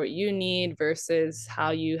of support you need versus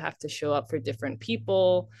how you have to show up for different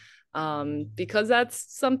people. Because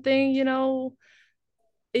that's something, you know,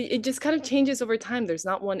 it just kind of changes over time. There's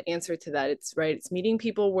not one answer to that. It's right. It's meeting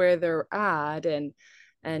people where they're at, and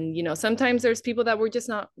you know, sometimes there's people that we're just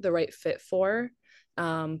not the right fit for.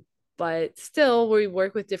 But still we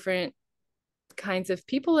work with different kinds of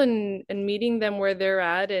people and meeting them where they're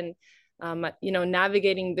at, and you know,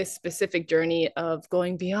 navigating this specific journey of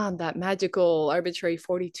going beyond that magical arbitrary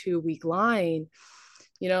 42-week line.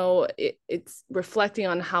 You know, it's reflecting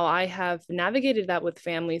on how I have navigated that with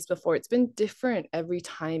families before. It's been different every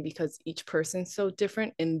time because each person's so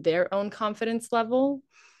different in their own confidence level.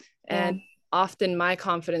 And often my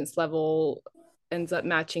confidence level ends up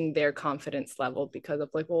matching their confidence level because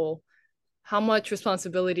of like, well, how much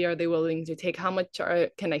responsibility are they willing to take? How much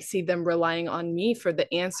can I see them relying on me for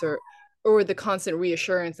the answer or the constant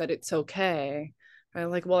reassurance that it's okay?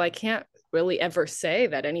 I'm like, well, I can't really ever say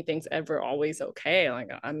that anything's ever always okay. Like,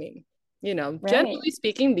 I mean, you know, generally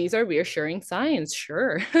speaking, these are reassuring signs,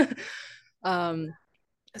 sure.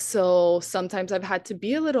 So sometimes I've had to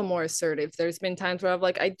be a little more assertive. There's been times where I've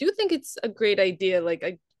like, I do think it's a great idea. Like,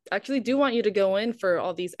 I actually do want you to go in for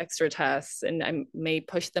all these extra tests, and I may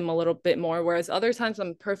push them a little bit more. Whereas other times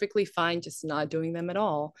I'm perfectly fine just not doing them at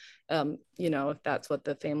all. You know, if that's what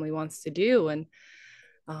the family wants to do. And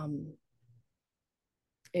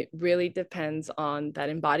it really depends on that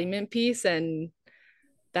embodiment piece. And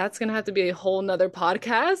that's going to have to be a whole nother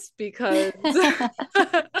podcast because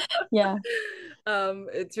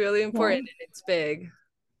it's really important and it's big.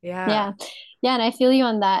 Yeah. And I feel you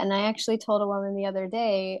on that. And I actually told a woman the other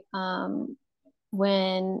day,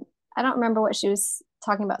 when I don't remember what she was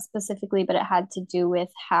talking about specifically, but it had to do with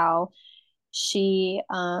how she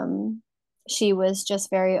was just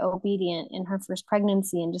very obedient in her first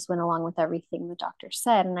pregnancy and just went along with everything the doctor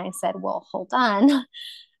said. And I said, well, hold on.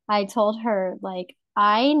 I told her, like,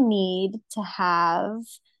 I need to have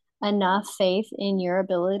enough faith in your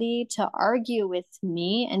ability to argue with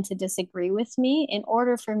me and to disagree with me in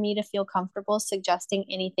order for me to feel comfortable suggesting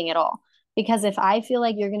anything at all. Because if I feel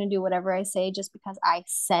like you're going to do whatever I say just because I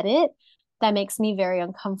said it, that makes me very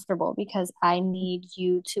uncomfortable because I need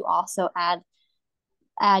you to also add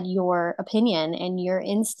your opinion and your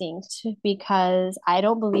instinct because I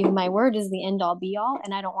don't believe my word is the end all be all,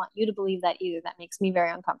 and I don't want you to believe that either. That makes me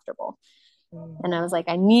very uncomfortable. And I was like,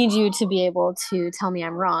 I need you to be able to tell me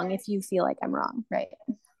I'm wrong if you feel like I'm wrong, right?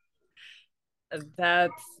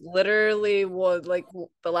 That's literally what, like,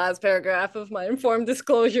 the last paragraph of my informed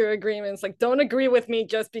disclosure agreements, like, don't agree with me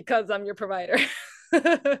just because I'm your provider.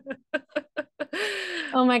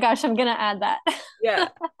 Oh my gosh, I'm gonna add that. Yeah.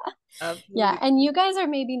 Absolutely. Yeah, and you guys are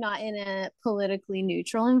maybe not in a politically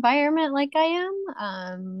neutral environment like I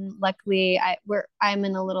am. Luckily, I'm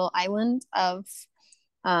in a little island of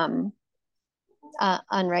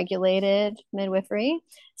unregulated midwifery,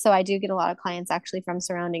 so I do get a lot of clients actually from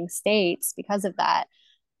surrounding states because of that.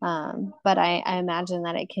 But I imagine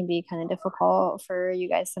that it can be kind of difficult for you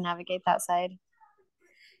guys to navigate that side.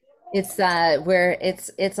 It's where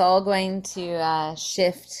it's all going to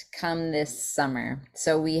shift come this summer.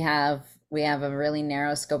 So we have a really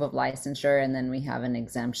narrow scope of licensure, and then we have an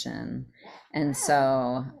exemption. And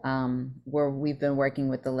so we've been working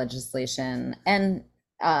with the legislation, and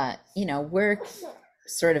you know, we're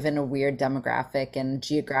sort of in a weird demographic and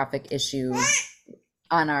geographic issue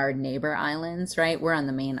on our neighbor islands, right? We're on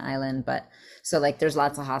the main island, but so like there's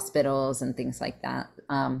lots of hospitals and things like that.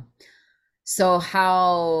 So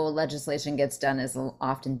how legislation gets done is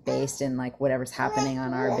often based in like whatever's happening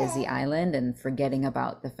on our busy island, and forgetting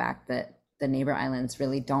about the fact that the neighbor islands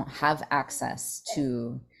really don't have access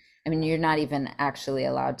to, I mean, you're not even actually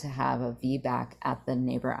allowed to have a VBAC at the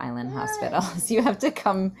neighbor island hospitals. You have to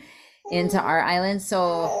come into our island.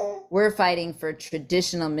 So we're fighting for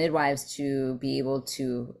traditional midwives to be able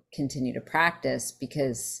to continue to practice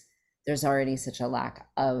because there's already such a lack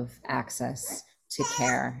of access to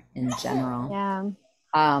care in general.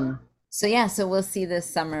 So we'll see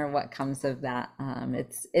this summer what comes of that.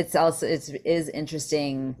 It's also is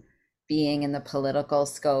interesting being in the political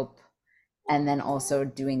scope and then also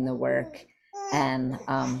doing the work and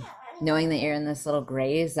knowing that you're in this little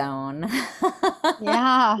gray zone.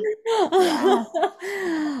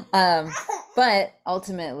 But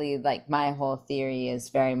ultimately, like, my whole theory is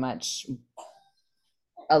very much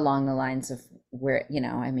along the lines of where, you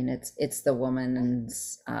know, I mean, it's the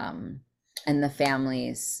woman's and the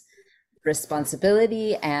family's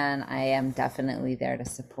responsibility, and I am definitely there to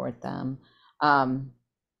support them.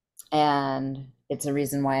 And it's a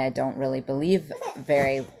reason why I don't really believe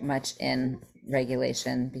very much in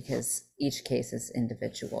regulation, because each case is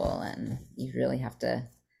individual and you really have to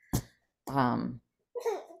um,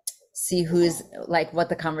 see who's like what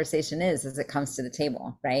the conversation is as it comes to the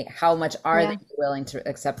table, right? How much are they willing to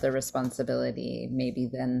accept their responsibility? Maybe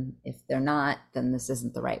then if they're not, then this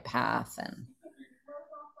isn't the right path, and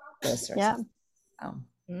those sorts of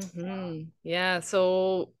Yeah,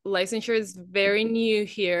 so licensure is very new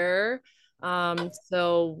here.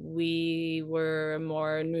 So we were a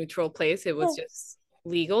more neutral place. It was just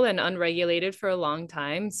legal and unregulated for a long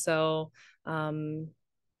time. So,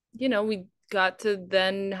 we got to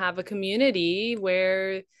then have a community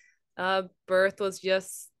where birth was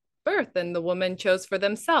just birth and the woman chose for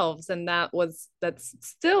themselves, and that's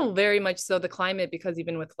still very much so the climate, because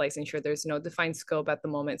even with licensure there's no defined scope at the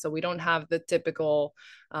moment, so we don't have the typical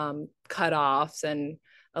cutoffs and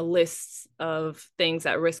a list of things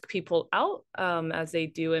that risk people out, as they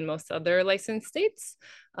do in most other licensed states,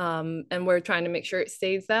 and we're trying to make sure it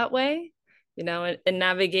stays that way, and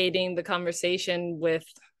navigating the conversation with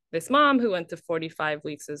this mom who went to 45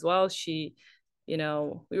 weeks as well. We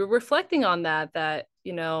were reflecting on that,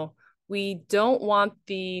 we don't want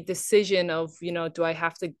the decision of,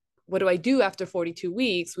 what do I do after 42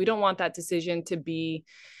 weeks? We don't want that decision to be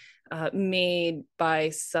made by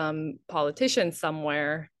some politician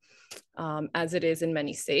somewhere, as it is in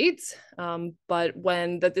many states. But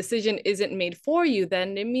when the decision isn't made for you,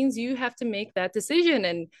 then it means you have to make that decision.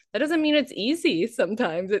 And that doesn't mean it's easy.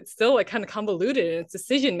 Sometimes it's still like kind of convoluted, and it's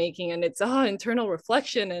decision making, and it's internal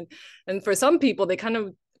reflection. And for some people, they kind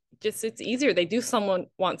of it's easier. They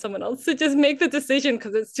want someone else to just make the decision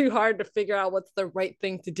because it's too hard to figure out what's the right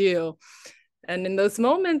thing to do. And in those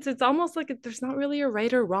moments, it's almost like there's not really a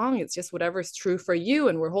right or wrong. It's just whatever's true for you.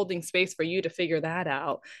 And we're holding space for you to figure that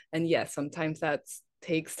out. And yes, sometimes that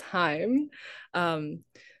takes time.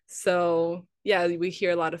 So yeah, we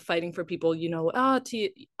hear a lot of fighting for people, to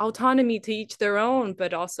autonomy, to each their own,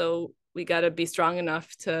 but also we got to be strong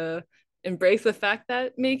enough to embrace the fact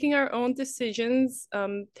that making our own decisions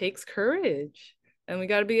takes courage, and we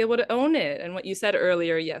got to be able to own it. And what you said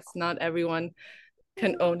earlier, yes, not everyone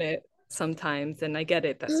can own it sometimes, and I get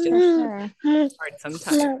it. That's just hard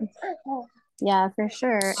sometimes. Yeah, for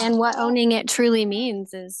sure. And what owning it truly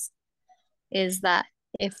means is that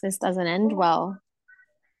if this doesn't end well,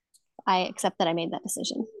 I accept that I made that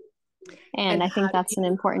decision. And I think that's an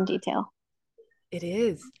important detail. It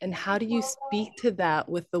is. And how do you speak to that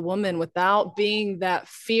with the woman without being that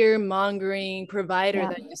fear-mongering provider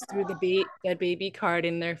that just threw that baby card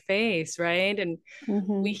in their face, right? And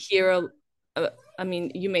we hear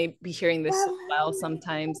you may be hearing this as well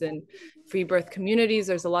sometimes in free birth communities.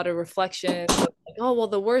 There's a lot of reflection. Like, oh, well,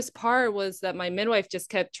 the worst part was that my midwife just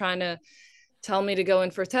kept trying to tell me to go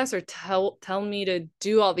in for a test, or tell me to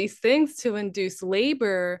do all these things to induce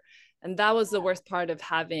labor. And that was the worst part of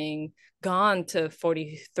having gone to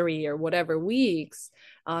 43 or whatever weeks.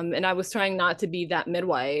 And I was trying not to be that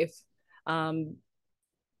midwife.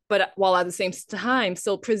 But while at the same time,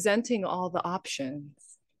 still presenting all the options.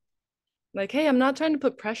 Like, hey, I'm not trying to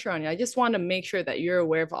put pressure on you. I just want to make sure that you're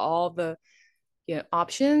aware of all the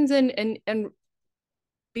options, and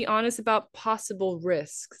be honest about possible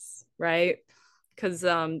risks, right? Because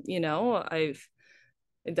it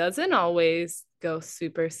doesn't always go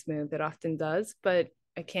super smooth. It often does, but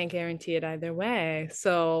I can't guarantee it either way.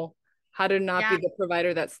 So how to not be the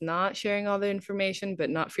provider that's not sharing all the information, but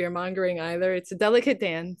not fear-mongering either. It's a delicate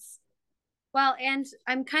dance. Well, and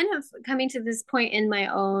I'm kind of coming to this point in my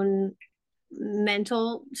own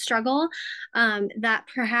mental struggle, that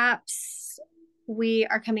perhaps we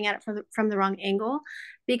are coming at it from the wrong angle,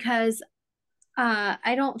 because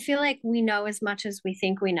I don't feel like we know as much as we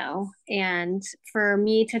think we know. And for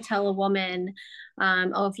me to tell a woman,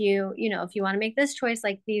 if you want to make this choice,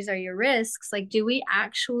 like, these are your risks, like, do we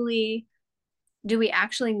actually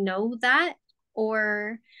know that?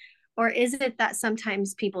 Or is it that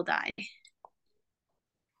sometimes people die?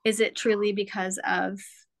 Is it truly because of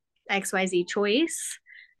XYZ choice,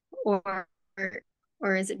 or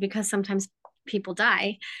is it because sometimes people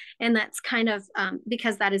die? And that's kind of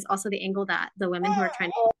because that is also the angle that the women who are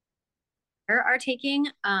trying to are taking.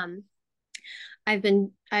 I've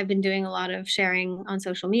been doing a lot of sharing on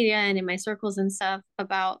social media and in my circles and stuff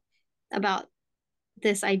about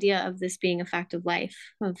this idea of this being a fact of life,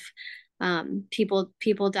 of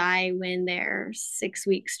people die when they're 6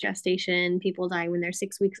 weeks gestation, people die when they're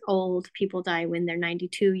 6 weeks old, people die when they're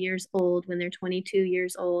 92 years old, when they're 22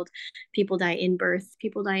 years old, people die in birth,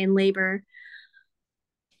 people die in labor.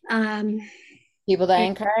 People die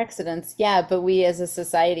in car accidents. Yeah, but we as a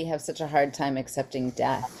society have such a hard time accepting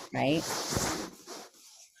death, right?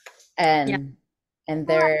 Yeah. and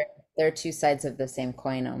they're two sides of the same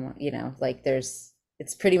coin, you know, like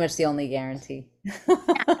it's pretty much the only guarantee.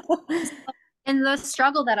 And the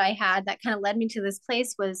struggle that I had that kind of led me to this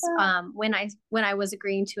place was when I was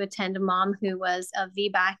agreeing to attend a mom who was a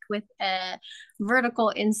VBAC with a vertical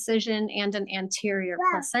incision and an anterior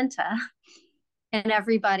placenta. And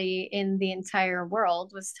everybody in the entire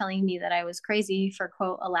world was telling me that I was crazy for,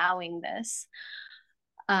 quote, allowing this.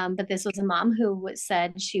 But this was a mom who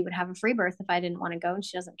said she would have a free birth if I didn't want to go, and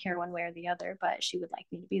she doesn't care one way or the other, but she would like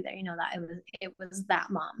me to be there. You know, that it was that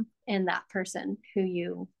mom and that person who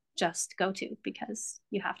you just go to because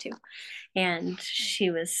you have to. And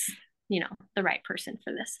she was, you know, the right person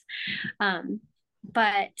for this.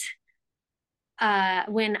 But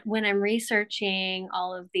when I'm researching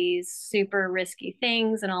all of these super risky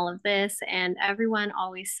things and all of this, and everyone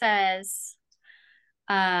always says,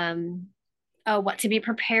 oh, what to be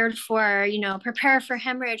prepared for, you know, prepare for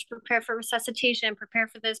hemorrhage, prepare for resuscitation, prepare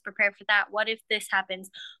for this, prepare for that. What if this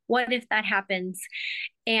happens? What if that happens?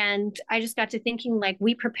 And I just got to thinking, like,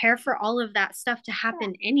 we prepare for all of that stuff to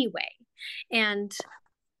happen anyway. And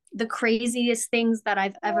the craziest things that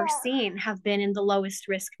I've ever seen have been in the lowest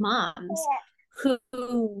risk moms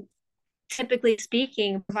who typically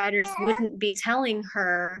speaking, providers wouldn't be telling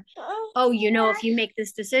her, oh, you know, if you make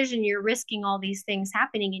this decision, you're risking all these things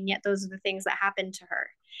happening. And yet those are the things that happen to her.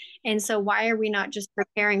 And so why are we not just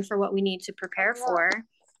preparing for what we need to prepare for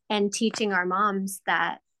and teaching our moms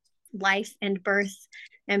that life and birth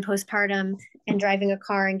and postpartum and driving a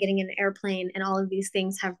car and getting in an airplane and all of these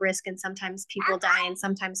things have risk, and sometimes people die and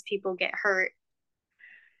sometimes people get hurt?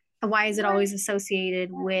 Why is it always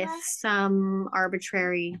associated with some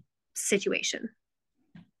arbitrary situation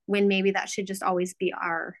when maybe that should just always be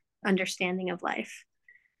our understanding of life,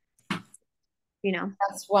 you know?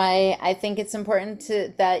 That's why I think it's important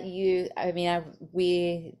that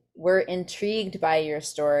we were intrigued by your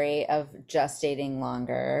story of gestating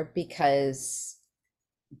longer, because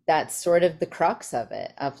that's sort of the crux of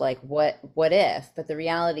it, of like, what if? But the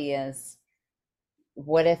reality is,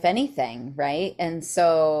 what if anything, right? And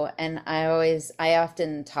so, and I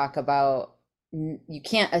often talk about, you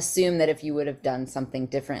can't assume that if you would have done something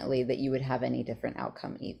differently that you would have any different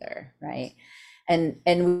outcome either, right? And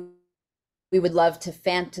we would love to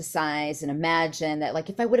fantasize and imagine that, like,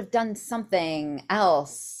 if I would have done something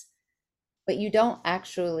else, but you don't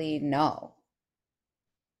actually know.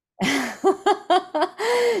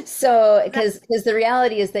 So because the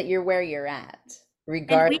reality is that you're where you're at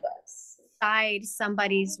regardless. Decide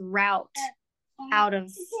somebody's route out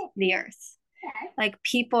of the earth. Like,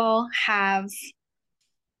 people have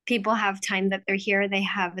time that they're here, they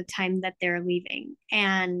have a time that they're leaving.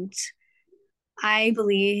 And I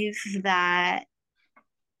believe that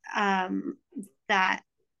that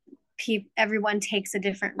everyone takes a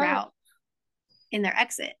different route in their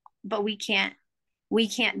exit, but we can't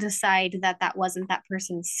decide that that wasn't that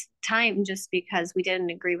person's time just because we didn't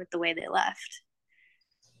agree with the way they left.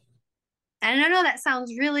 And I know that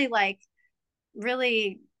sounds really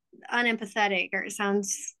really unempathetic, or it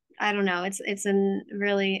sounds, I don't know, it's a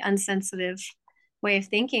really unsensitive way of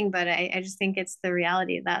thinking, but I just think it's the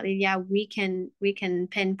reality that, yeah, we can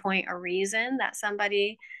pinpoint a reason that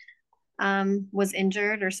somebody was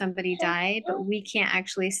injured or somebody died, but we can't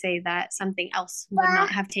actually say that something else would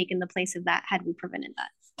not have taken the place of that had we prevented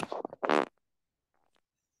that.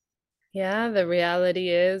 Yeah, the reality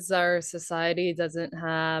is our society doesn't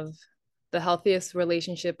have the healthiest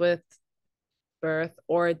relationship with birth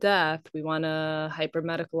or death. We want to hyper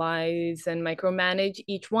medicalize and micromanage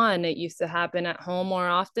each one. It used to happen at home more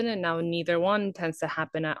often, and now neither one tends to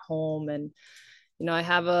happen at home. And you know, I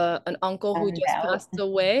have an uncle who just passed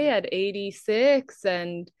away at 86,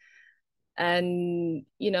 and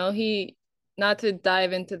you know, he, not to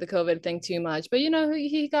dive into the COVID thing too much, but you know,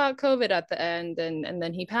 he got COVID at the end, and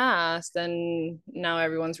then he passed, and now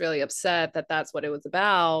everyone's really upset that that's what it was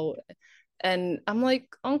about. And I'm like,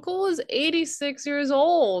 uncle is 86 years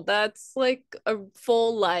old. That's like a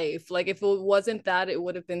full life. Like, if it wasn't that, it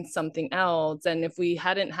would have been something else. And if we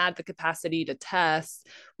hadn't had the capacity to test,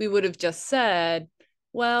 we would have just said,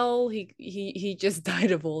 well, he just died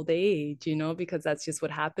of old age, you know, because that's just what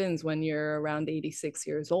happens when you're around 86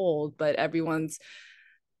 years old. But everyone's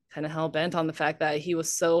kind of hell bent on the fact that he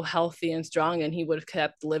was so healthy and strong, and he would have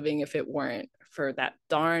kept living if it weren't for that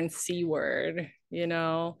darn C word, you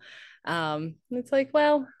know. It's like,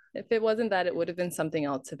 well, if it wasn't that, it would have been something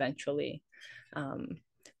else eventually.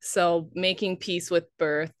 So making peace with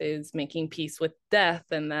birth is making peace with death,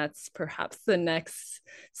 and that's perhaps the next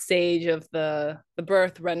stage of the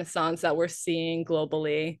birth renaissance that we're seeing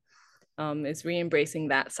globally, is re-embracing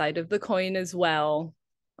that side of the coin as well.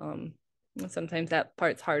 Sometimes that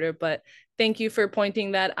part's harder, but thank you for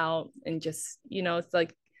pointing that out. And just, it's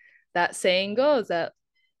like that saying goes, that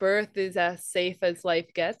birth is as safe as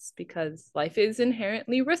life gets, because life is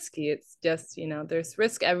inherently risky. It's just, there's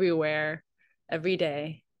risk everywhere, every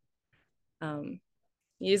day. You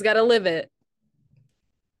just got to live it.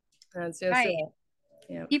 That's just right. it.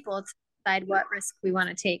 Yeah. People to decide what risk we want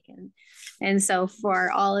to take. And so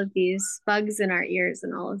for all of these bugs in our ears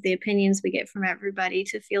and all of the opinions we get from everybody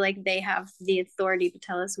to feel like they have the authority to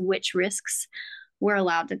tell us which risks we're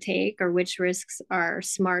allowed to take, or which risks are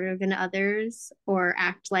smarter than others, or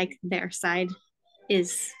act like their side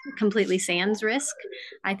is completely sans risk,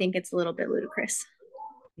 I think it's a little bit ludicrous.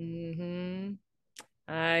 Mm-hmm.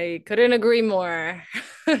 I couldn't agree more.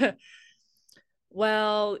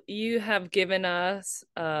 Well, you have given us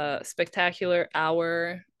a spectacular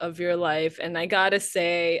hour of your life, and I gotta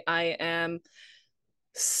say, I am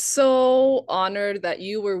so honored that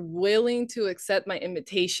you were willing to accept my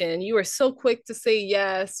invitation. You were so quick to say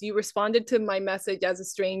yes. You responded to my message as a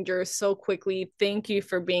stranger so quickly. Thank you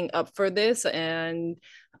for being up for this. And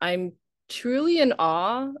I'm truly in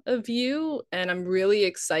awe of you. And I'm really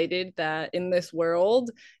excited that in this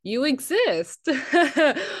world you exist.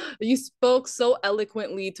 You spoke so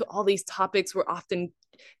eloquently to all these topics we're often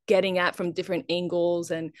getting at from different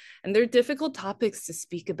angles, and they're difficult topics to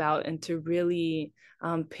speak about and to really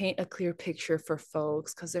paint a clear picture for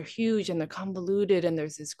folks, because they're huge and they're convoluted and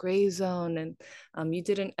there's this gray zone. And you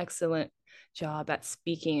did an excellent job at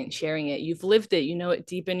speaking and sharing it. You've lived it, you know it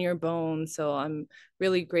deep in your bones. So I'm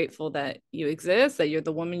really grateful that you exist, that you're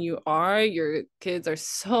the woman you are. Your kids are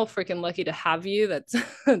so freaking lucky to have you. That's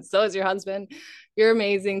so is your husband. You're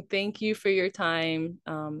amazing. Thank you for your time.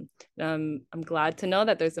 I'm glad to know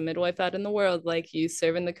that there's a midwife out in the world like you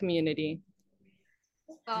serving the community.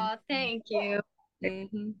 Oh, thank you.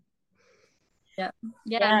 Mm-hmm. Yeah.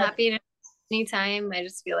 I'm happy to anytime. I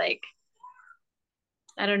just feel like,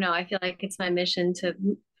 I don't know, I feel like it's my mission to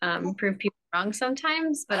prove people wrong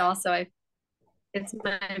sometimes, but also it's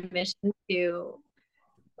my mission to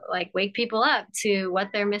like wake people up to what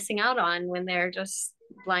they're missing out on when they're just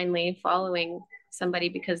blindly following somebody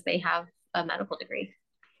because they have a medical degree.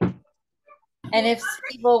 And if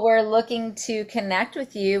people were looking to connect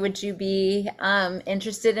with you, would you be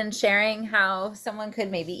interested in sharing how someone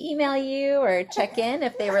could maybe email you or check in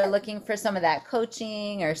if they were looking for some of that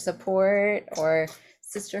coaching or support or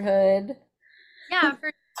sisterhood? Yeah,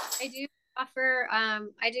 I do offer,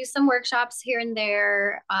 I do some workshops here and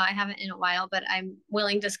there. I haven't in a while, but I'm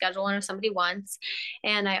willing to schedule one if somebody wants.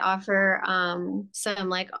 And I offer some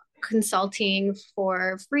like consulting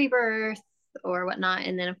for free birth or whatnot.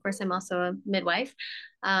 And then of course I'm also a midwife.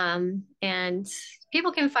 And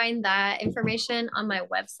people can find that information on my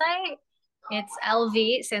website. It's LV,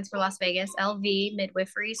 it stands for Las Vegas,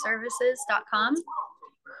 lvmidwiferyservices.com.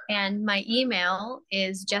 And my email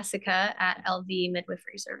is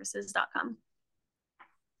jessica@lvmidwiferyservices.com.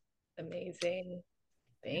 Amazing.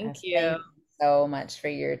 Thank Yes, you. thank you so much for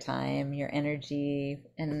your time, your energy,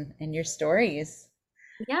 and your stories.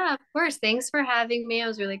 Yeah, of course. Thanks for having me. I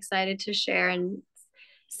was really excited to share and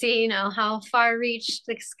see, how far reach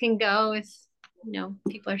this can go if,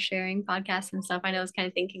 people are sharing podcasts and stuff. I know this kind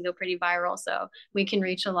of thing can go pretty viral, so we can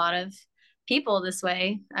reach a lot of people this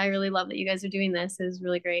way. I really love that you guys are doing this. It's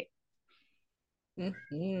really great.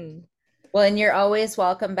 Mm-hmm. Well, and you're always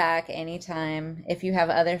welcome back anytime if you have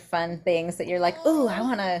other fun things that you're like, "Ooh, I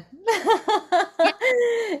want to."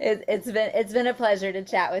 It's been a pleasure to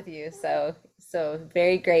chat with you. So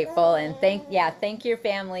very grateful, and thank your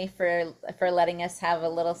family for letting us have a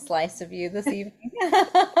little slice of you this evening.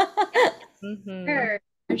 Mm-hmm. Sure,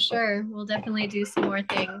 for sure. We'll definitely do some more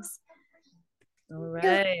things. All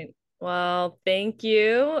right. Well, thank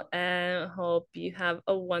you, and hope you have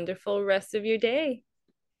a wonderful rest of your day.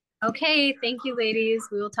 Okay, thank you, ladies.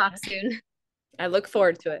 We will talk soon. I look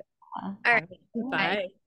forward to it. All right. Bye.